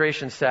an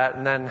illustration set,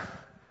 and then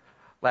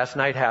last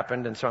night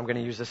happened, and so I'm going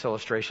to use this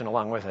illustration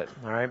along with it.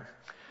 All right?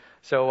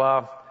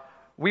 So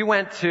we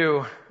went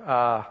to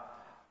a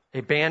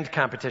band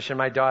competition.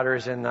 My daughter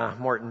is in the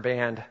Morton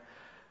band.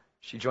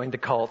 She joined the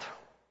cult.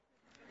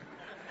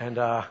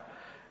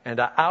 And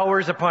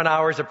hours upon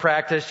hours of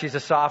practice. She's a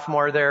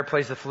sophomore there,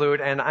 plays the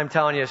flute, and I'm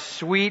telling you, a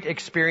sweet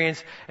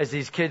experience as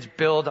these kids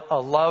build a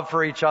love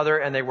for each other,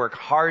 and they work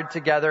hard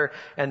together,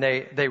 and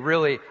they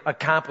really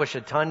accomplish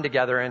a ton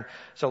together. And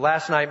so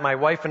last night, my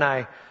wife and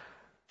I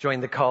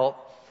joined the cult,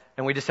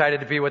 and we decided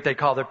to be what they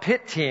call the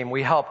pit team.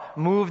 We help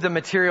move the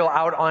material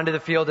out onto the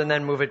field and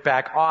then move it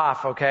back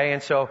off, okay?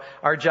 And so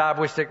our job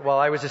was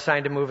I was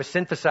assigned to move a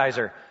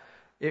synthesizer.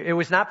 It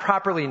was not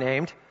properly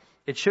named.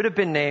 It should have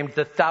been named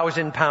the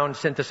 1,000-pound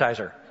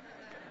synthesizer.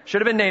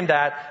 Should have been named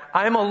that.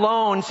 I'm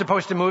alone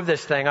supposed to move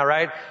this thing, all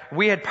right?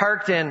 We had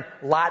parked in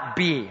Lot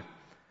B.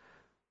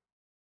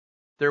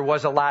 There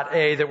was a Lot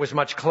A that was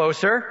much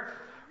closer.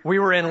 We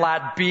were in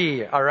Lot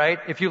B, all right?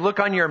 If you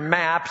look on your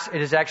maps,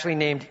 it is actually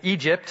named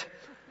Egypt.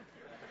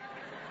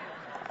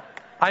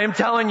 I am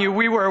telling you,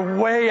 we were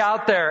way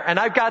out there, and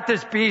I've got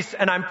this beast,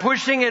 and I'm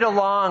pushing it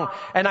along,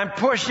 and I'm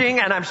pushing,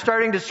 and I'm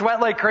starting to sweat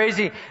like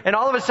crazy, and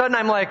all of a sudden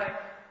I'm like,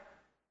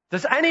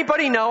 does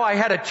anybody know I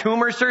had a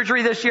tumor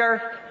surgery this year?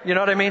 You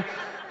know what I mean?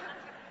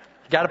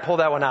 You got to pull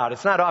that one out.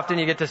 It's not often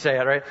you get to say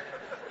it, right?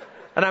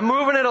 And I'm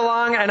moving it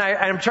along, and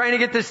I'm trying to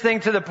get this thing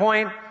to the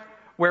point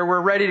where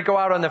we're ready to go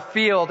out on the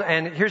field.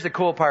 And here's the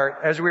cool part.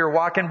 As we were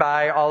walking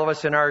by, all of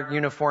us in our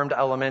uniformed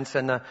elements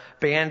and the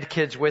band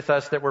kids with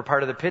us that were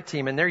part of the pit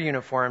team in their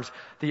uniforms,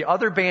 the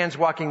other bands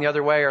walking the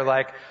other way are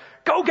like,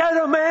 go get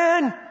them,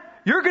 man!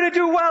 You're going to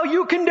do well.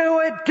 You can do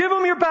it. Give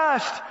them your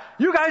best.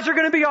 You guys are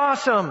going to be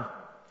awesome.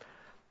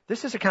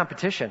 This is a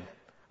competition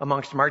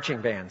amongst marching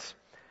bands,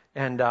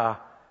 and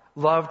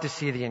love to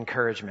see the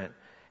encouragement.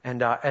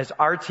 And as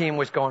our team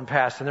was going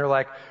past, and they're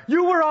like,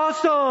 you were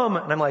awesome!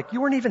 And I'm like, you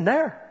weren't even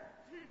there.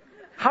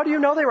 How do you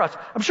know they were awesome?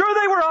 I'm sure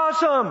they were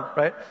awesome!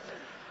 Right?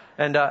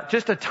 And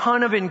just a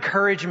ton of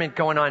encouragement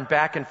going on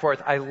back and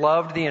forth. I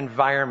loved the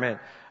environment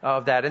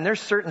of that. And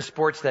there's certain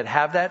sports that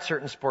have that,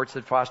 certain sports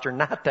that foster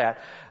not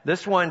that.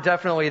 This one,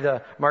 definitely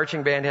the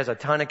marching band has a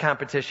ton of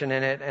competition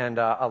in it, and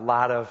a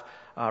lot of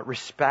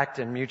respect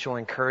and mutual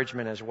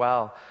encouragement as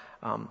well.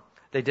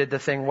 They did the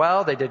thing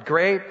well. They did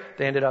great.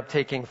 They ended up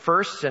taking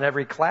firsts in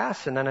every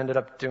class, and then ended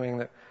up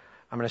doing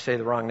I'm going to say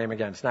the wrong name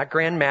again. It's not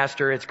Grand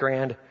Master. It's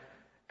Grand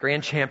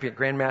Champion.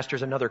 Grand Master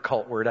is another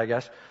cult word, I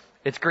guess.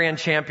 It's Grand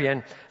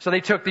Champion. So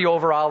they took the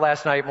overall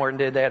last night. Morton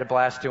did. They had a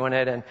blast doing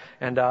it,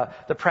 and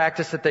the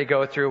practice that they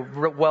go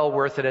through, well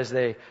worth it as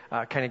they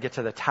kind of get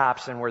to the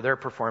tops and where they're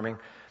performing.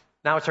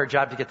 Now it's our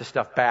job to get the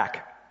stuff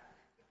back.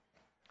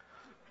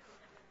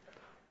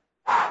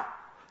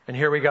 And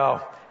here we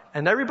go.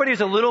 And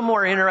everybody's a little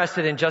more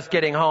interested in just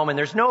getting home, and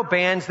there's no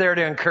bands there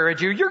to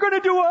encourage you. You're going to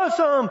do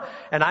awesome!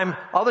 And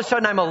all of a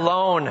sudden I'm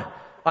alone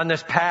on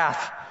this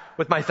path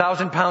with my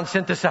 1,000-pound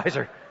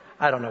synthesizer.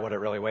 I don't know what it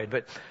really weighed,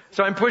 but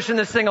so I'm pushing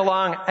this thing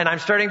along, and I'm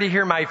starting to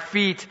hear my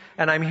feet,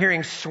 and I'm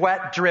hearing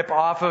sweat drip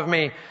off of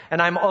me,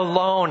 and I'm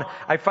alone.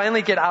 I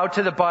finally get out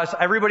to the bus.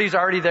 Everybody's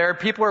already there.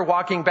 People are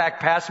walking back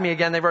past me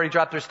again. They've already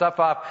dropped their stuff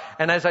off.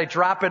 And as I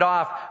drop it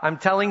off, I'm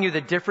telling you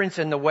the difference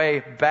in the way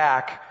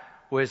back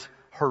was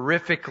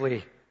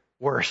horrifically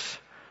worse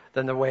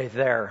than the way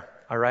there.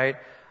 All right?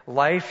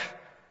 Life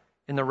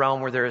in the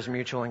realm where there is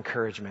mutual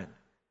encouragement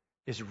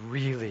is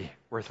really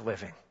worth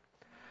living.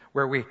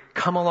 Where we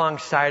come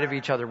alongside of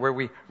each other, where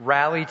we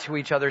rally to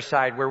each other's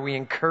side, where we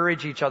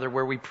encourage each other,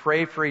 where we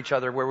pray for each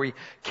other, where we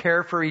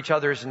care for each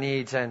other's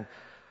needs. And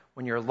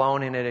when you're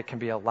alone in it, it can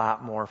be a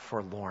lot more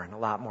forlorn, a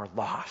lot more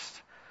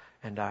lost.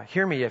 And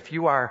hear me, if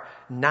you are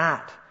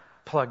not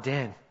plugged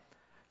in,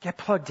 get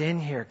plugged in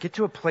here. Get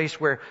to a place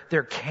where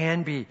there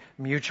can be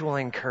mutual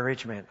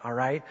encouragement, all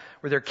right?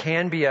 Where there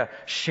can be a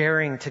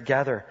sharing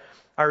together.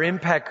 Our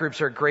impact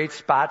groups are a great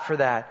spot for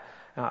that.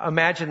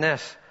 Imagine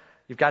this.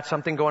 You've got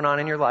something going on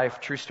in your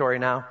life, true story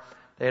now.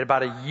 They had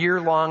about a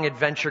year-long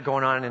adventure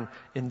going on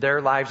in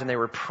their lives, and they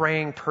were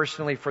praying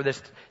personally for this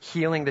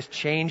healing, this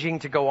changing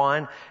to go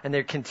on, and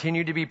they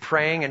continued to be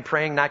praying and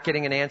praying, not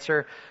getting an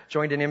answer.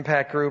 Joined an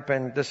impact group,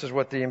 and this is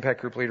what the impact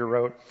group leader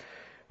wrote.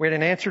 We had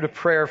an answer to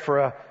prayer for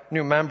a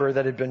new member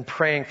that had been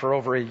praying for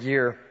over a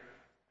year.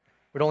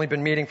 We'd only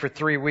been meeting for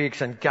 3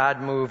 weeks, and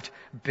God moved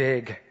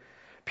big.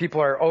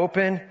 People are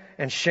open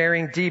and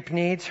sharing deep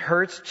needs,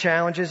 hurts,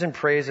 challenges, and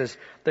praises.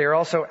 They are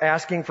also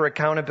asking for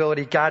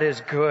accountability. God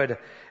is good.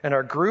 And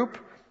our group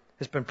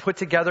has been put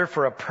together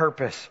for a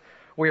purpose.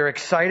 We are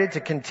excited to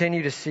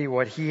continue to see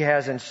what he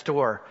has in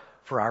store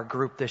for our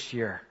group this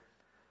year.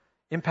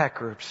 Impact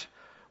groups.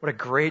 What a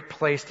great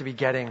place to be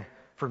getting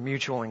for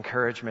mutual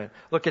encouragement.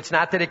 Look, it's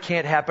not that it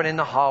can't happen in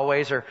the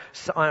hallways or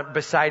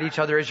beside each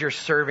other as you're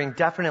serving.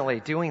 Definitely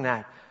doing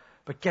that.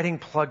 But getting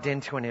plugged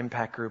into an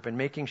impact group and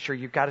making sure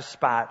you've got a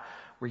spot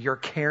where you're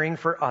caring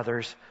for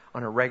others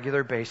on a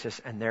regular basis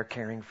and they're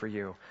caring for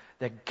you.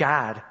 That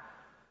God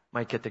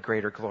might get the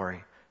greater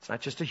glory. It's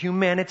not just a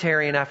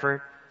humanitarian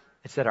effort.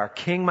 It's that our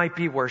King might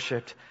be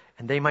worshiped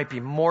and they might be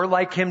more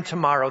like him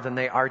tomorrow than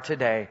they are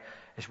today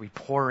as we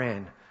pour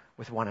in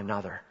with one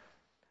another.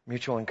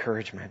 Mutual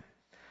encouragement.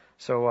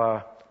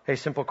 So, hey,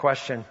 simple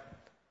question.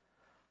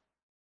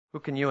 Who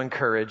can you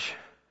encourage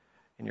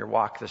in your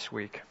walk this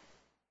week?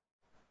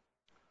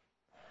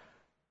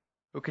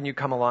 Who can you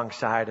come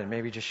alongside and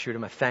maybe just shoot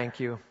them a thank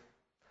you?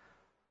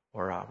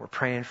 Or we're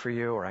praying for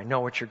you, or I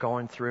know what you're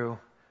going through,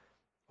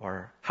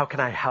 or how can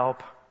I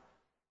help?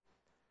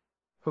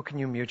 Who can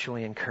you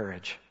mutually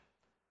encourage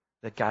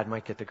that God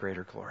might get the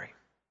greater glory?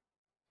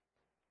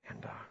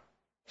 And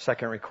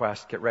second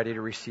request, get ready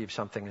to receive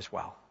something as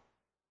well.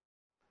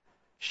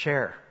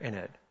 Share in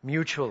it,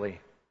 mutually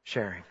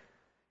sharing,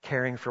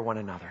 caring for one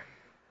another,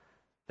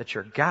 that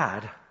your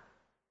God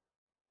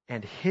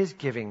and his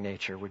giving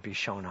nature would be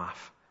shown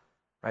off.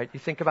 Right?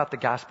 You think about the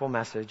gospel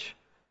message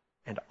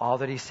and all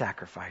that he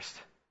sacrificed.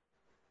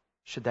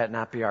 Should that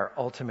not be our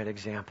ultimate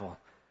example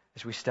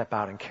as we step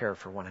out and care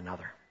for one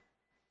another?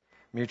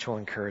 Mutual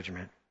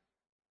encouragement.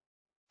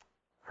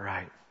 All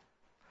right.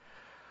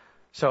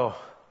 So,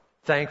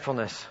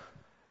 thankfulness,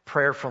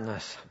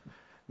 prayerfulness,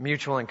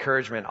 mutual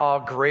encouragement, all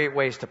great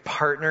ways to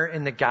partner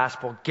in the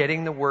gospel,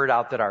 getting the word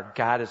out that our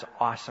God is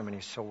awesome and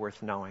he's so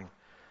worth knowing.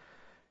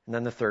 And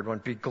then the third one,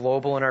 be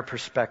global in our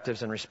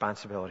perspectives and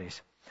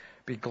responsibilities.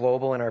 Be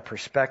global in our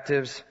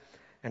perspectives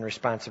and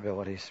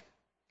responsibilities.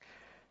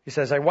 He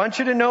says, I want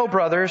you to know,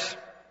 brothers,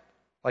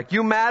 like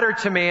you matter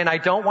to me, and I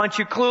don't want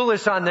you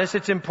clueless on this.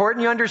 It's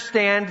important you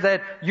understand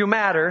that you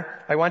matter.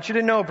 I want you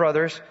to know,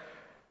 brothers,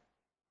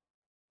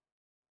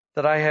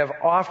 that I have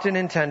often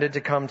intended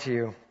to come to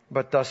you,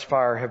 but thus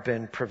far have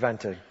been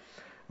prevented.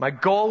 My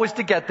goal was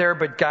to get there,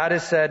 but God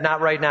has said, not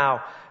right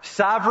now.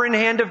 Sovereign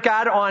hand of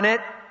God on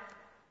it,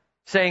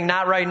 saying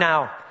not right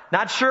now.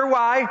 Not sure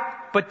why,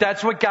 but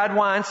that's what God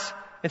wants.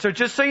 And so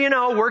just so you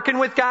know, working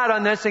with God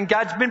on this, and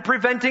God's been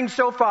preventing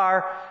so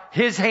far,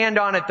 his hand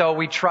on it though,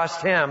 we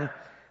trust him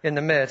in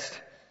the midst.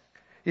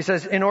 He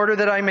says, in order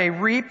that I may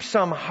reap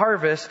some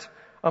harvest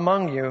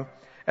among you,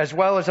 as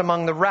well as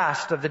among the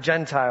rest of the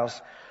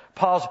Gentiles.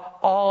 Paul's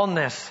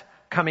allness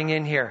coming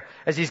in here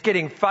as he's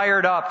getting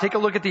fired up. Take a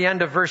look at the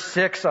end of verse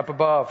 6 up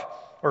above,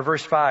 or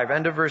verse 5,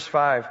 end of verse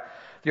 5.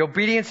 The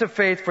obedience of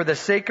faith for the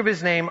sake of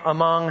his name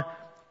among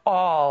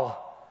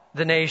all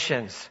the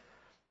nations.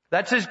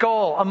 That's his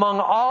goal.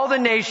 Among all the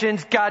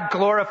nations, God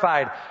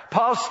glorified.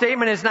 Paul's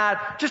statement is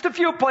not just a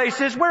few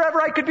places,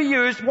 wherever I could be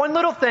used, one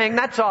little thing,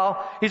 that's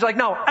all. He's like,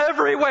 no,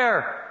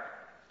 everywhere.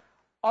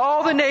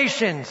 All the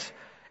nations.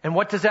 And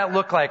what does that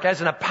look like?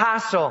 As an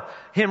apostle,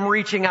 him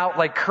reaching out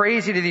like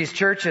crazy to these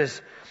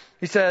churches.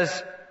 He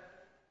says,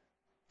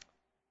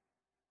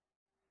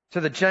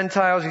 to the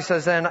Gentiles, he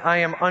says, then I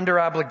am under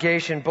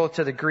obligation both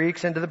to the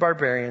Greeks and to the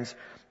barbarians,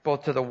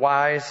 both to the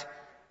wise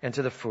and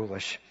to the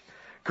foolish.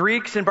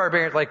 Greeks and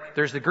barbarians, like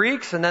there's the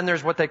Greeks and then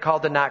there's what they call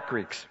the not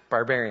Greeks,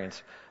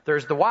 barbarians.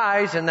 There's the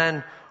wise and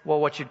then,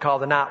 well, what you'd call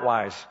the not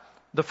wise,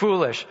 the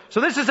foolish.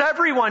 So this is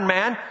everyone,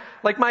 man.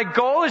 Like my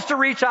goal is to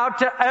reach out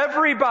to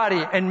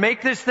everybody and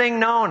make this thing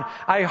known.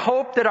 I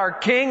hope that our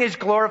King is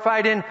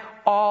glorified in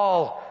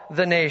all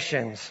the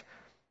nations.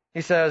 He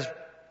says,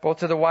 both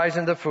to the wise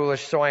and the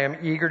foolish, so I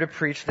am eager to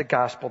preach the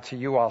gospel to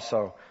you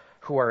also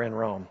who are in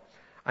Rome.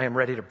 I am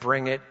ready to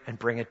bring it and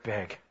bring it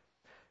big.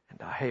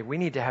 And hey, we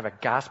need to have a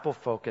gospel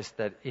focus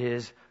that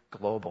is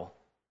global.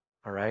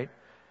 All right?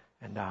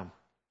 And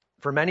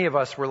for many of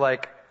us, we're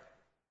like,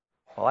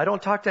 well, I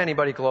don't talk to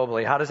anybody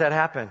globally. How does that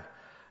happen?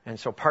 And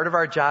so part of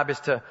our job is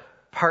to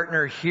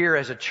partner here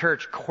as a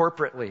church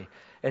corporately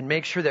and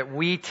make sure that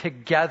we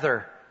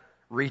together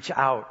reach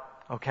out.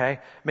 Okay?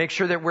 Make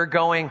sure that we're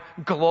going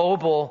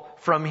global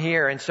from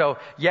here. And so,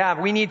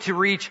 yeah, we need to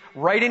reach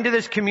right into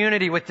this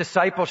community with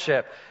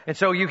discipleship. And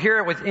so you hear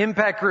it with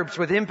impact groups,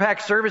 with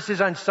impact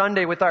services on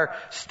Sunday, with our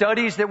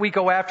studies that we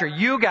go after.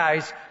 You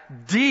guys,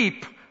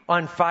 deep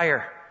on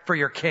fire for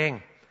your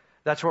King.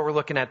 That's what we're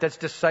looking at. That's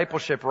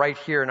discipleship right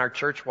here in our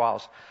church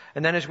walls.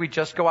 And then as we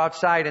just go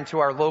outside into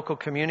our local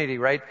community,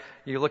 right?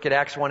 You look at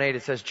Acts 1:8,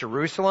 it says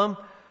Jerusalem,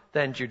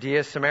 then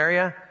Judea,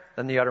 Samaria,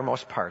 then the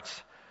uttermost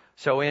parts.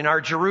 So in our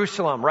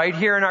Jerusalem, right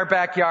here in our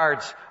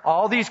backyards,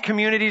 all these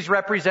communities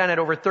represented,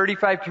 over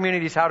 35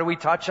 communities, how do we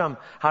touch them?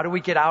 How do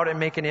we get out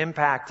and make an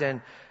impact?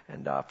 And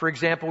for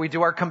example, we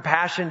do our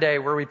Compassion Day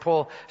where we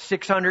pull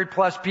 600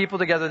 plus people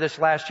together this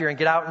last year and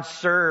get out and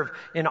serve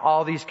in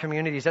all these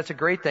communities. That's a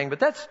great thing. But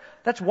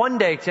that's one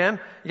day, Tim.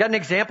 You got an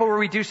example where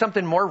we do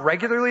something more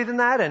regularly than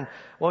that? And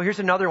well, here's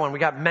another one. We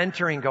got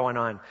mentoring going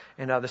on.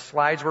 And the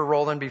slides were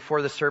rolling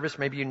before the service.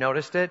 Maybe you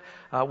noticed it.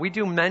 We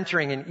do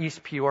mentoring in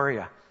East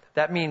Peoria.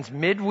 That means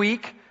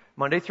midweek,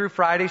 Monday through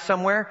Friday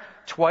somewhere,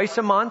 twice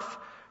a month,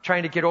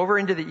 trying to get over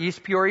into the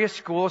East Peoria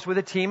schools with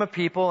a team of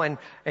people, and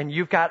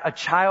you've got a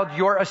child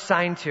you're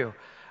assigned to.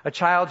 A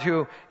child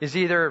who is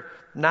either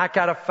not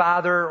got a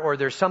father or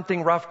there's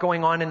something rough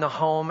going on in the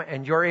home,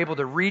 and you're able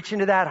to reach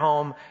into that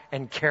home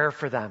and care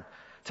for them,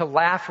 to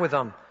laugh with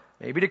them,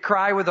 maybe to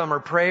cry with them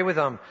or pray with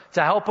them,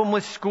 to help them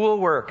with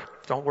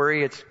schoolwork. Don't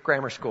worry, it's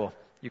grammar school.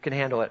 You can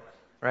handle it,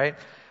 right?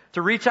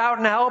 To reach out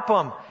and help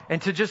them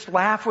and to just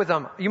laugh with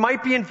them. You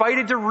might be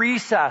invited to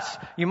recess.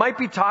 You might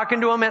be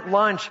talking to them at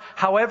lunch.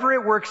 However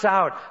it works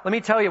out. Let me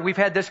tell you, we've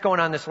had this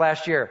going on this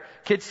last year.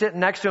 Kids sitting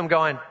next to them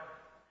going,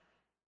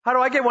 how do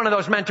I get one of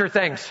those mentor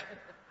things?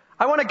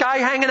 I want a guy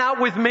hanging out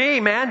with me,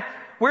 man.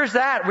 Where's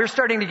that? We're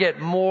starting to get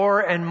more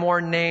and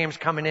more names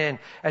coming in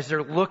as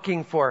they're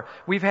looking for.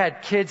 We've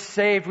had kids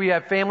saved. We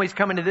have families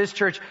coming to this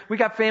church. We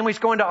got families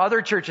going to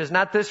other churches.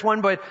 Not this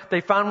one, but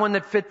they found one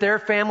that fit their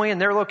family and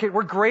they're located.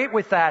 We're great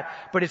with that.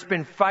 But it's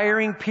been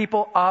firing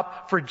people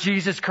up for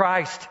Jesus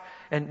Christ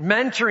and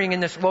mentoring in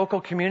this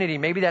local community.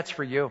 Maybe that's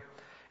for you.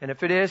 And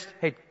if it is,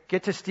 hey,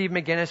 get to Steve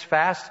McGinnis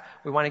fast.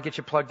 We want to get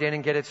you plugged in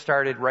and get it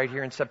started right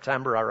here in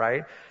September, all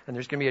right? And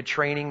there's going to be a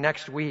training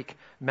next week,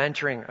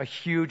 mentoring, a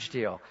huge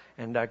deal.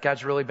 And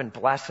God's really been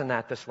blessing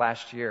that this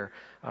last year.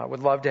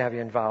 Would love to have you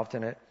involved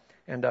in it.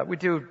 And we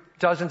do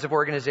dozens of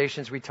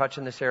organizations we touch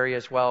in this area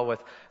as well with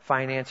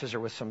finances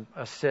or with some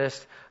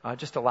assist.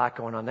 Just a lot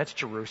going on. That's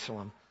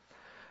Jerusalem.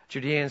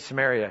 Judea and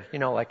Samaria,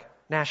 like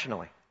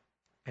nationally.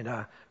 And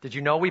did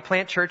you know we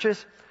plant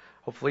churches?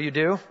 Hopefully you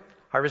do.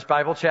 Harvest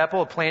Bible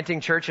Chapel, a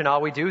planting church in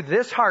all we do.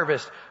 This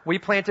harvest, we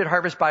planted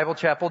Harvest Bible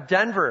Chapel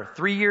Denver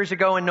 3 years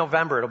ago in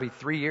November. It'll be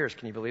 3 years.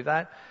 Can you believe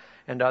that?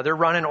 And they're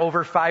running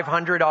over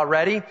 500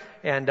 already,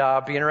 and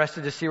be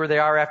interested to see where they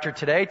are after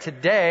today.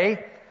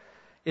 Today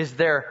is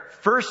their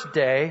first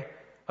day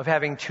of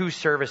having 2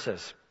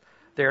 services.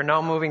 They are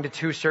now moving to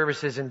 2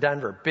 services in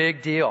Denver.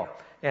 Big deal.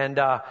 And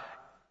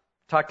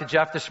talked to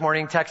Jeff this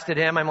morning, texted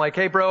him. I'm like,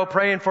 hey, bro,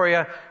 praying for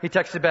you. He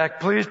texted back,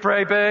 please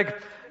pray big.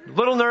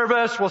 Little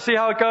nervous. We'll see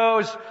how it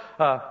goes.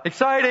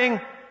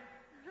 Exciting.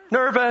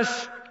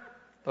 Nervous.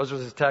 Those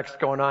was his text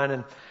going on.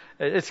 And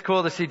it's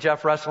cool to see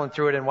Jeff wrestling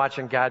through it and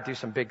watching God do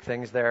some big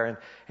things there. And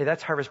hey,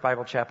 that's Harvest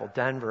Bible Chapel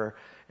Denver.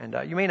 And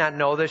you may not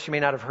know this. You may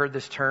not have heard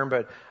this term,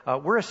 but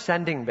we're a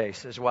sending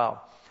base as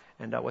well.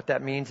 And what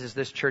that means is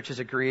this church has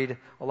agreed,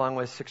 along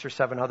with 6 or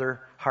 7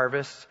 other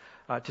harvests,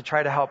 to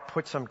try to help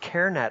put some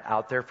care net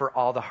out there for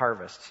all the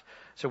harvests.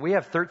 So we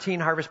have 13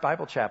 Harvest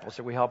Bible Chapels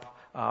that we help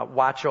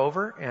watch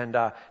over, and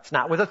it's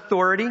not with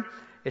authority,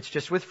 it's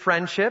just with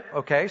friendship,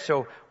 okay?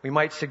 So we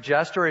might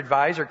suggest or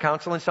advise or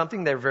counsel in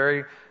something.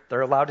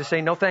 They're allowed to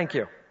say no thank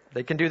you.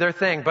 They can do their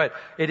thing, but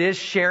it is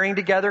sharing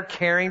together,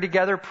 caring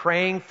together,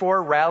 praying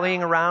for,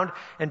 rallying around,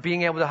 and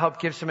being able to help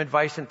give some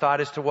advice and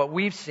thought as to what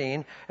we've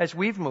seen as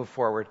we've moved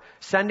forward.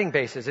 Sending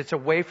bases, it's a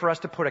way for us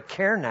to put a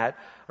care net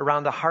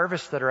around the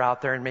harvests that are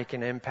out there and make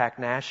an impact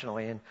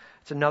nationally. And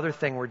it's another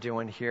thing we're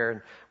doing here.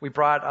 And we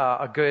brought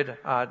a good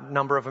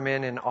number of them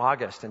in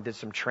August and did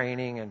some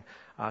training and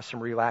some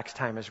relaxed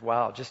time as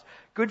well. Just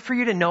good for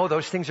you to know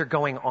those things are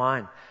going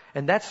on.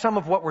 And that's some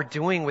of what we're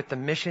doing with the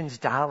missions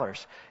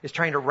dollars, is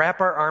trying to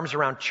wrap our arms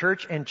around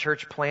church and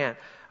church plant.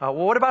 Well,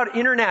 what about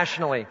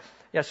internationally?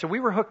 Yeah, so we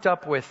were hooked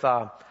up with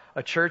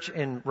a church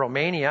in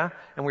Romania,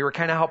 and we were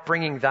kind of help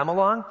bringing them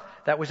along.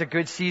 That was a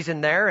good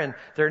season there, and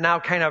they're now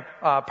kind of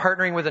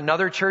partnering with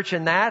another church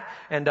in that,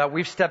 and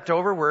we've stepped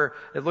over where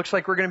it looks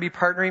like we're going to be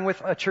partnering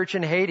with a church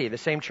in Haiti, the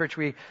same church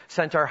we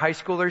sent our high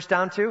schoolers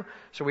down to.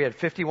 So we had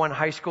 51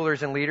 high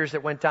schoolers and leaders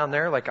that went down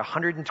there, like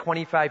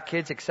 125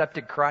 kids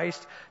accepted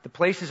Christ. The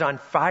place is on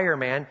fire,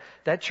 man.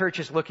 That church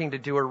is looking to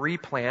do a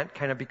replant,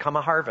 kind of become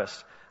a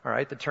harvest. All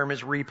right, the term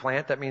is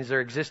replant. That means they're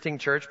existing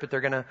church, but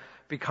they're going to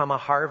become a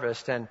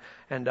harvest. And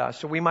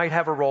so we might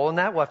have a role in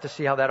that. We'll have to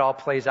see how that all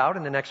plays out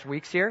in the next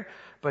weeks here.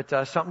 But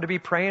something to be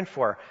praying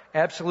for.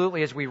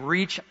 Absolutely, as we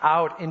reach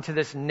out into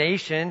this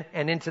nation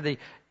and into the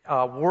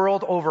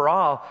world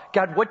overall,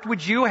 God, what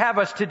would you have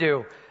us to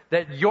do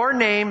that your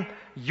name,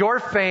 your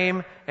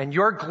fame, and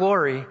your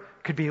glory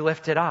could be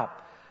lifted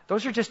up?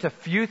 Those are just a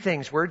few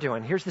things we're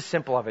doing. Here's the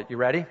simple of it. You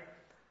ready?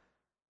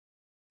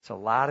 It's a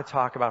lot of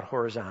talk about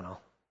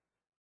horizontal.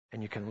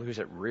 And you can lose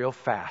it real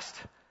fast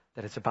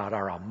that it's about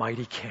our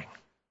almighty King.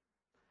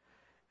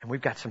 And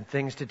we've got some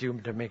things to do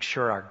to make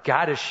sure our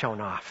God is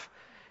shown off.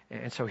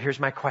 And so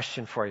here's my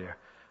question for you.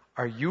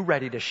 Are you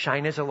ready to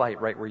shine as a light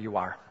right where you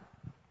are?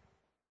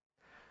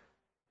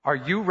 Are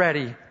you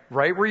ready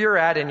right where you're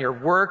at in your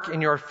work,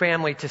 in your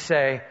family, to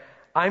say,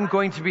 I'm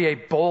going to be a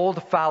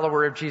bold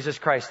follower of Jesus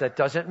Christ? That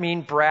doesn't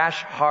mean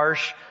brash,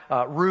 harsh,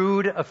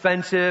 rude,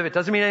 offensive. It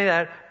doesn't mean any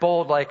of that.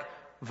 Bold, like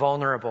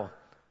vulnerable,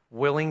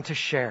 willing to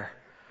share.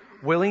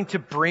 Willing to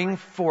bring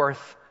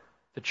forth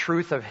the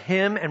truth of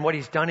Him and what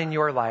He's done in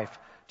your life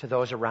to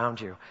those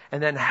around you.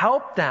 And then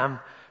help them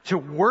to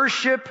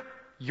worship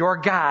your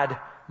God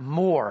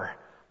more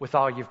with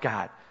all you've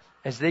got.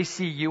 As they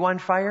see you on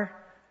fire,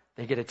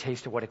 they get a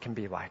taste of what it can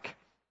be like.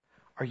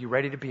 Are you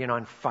ready to be an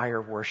on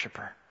fire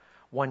worshiper?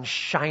 One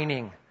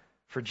shining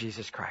for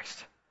Jesus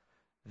Christ.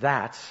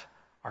 That's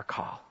our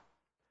call.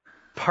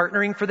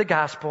 Partnering for the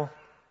gospel,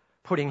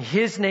 putting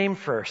his name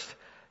first,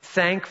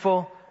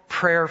 thankful,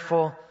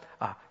 prayerful,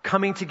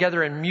 coming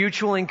together in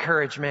mutual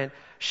encouragement,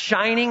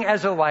 shining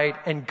as a light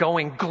and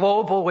going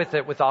global with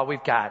it with all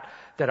we've got,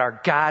 that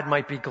our God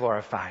might be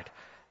glorified.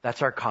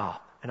 That's our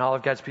call. And all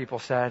of God's people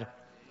said,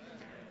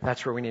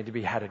 that's where we need to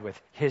be headed with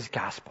his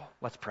gospel.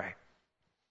 Let's pray.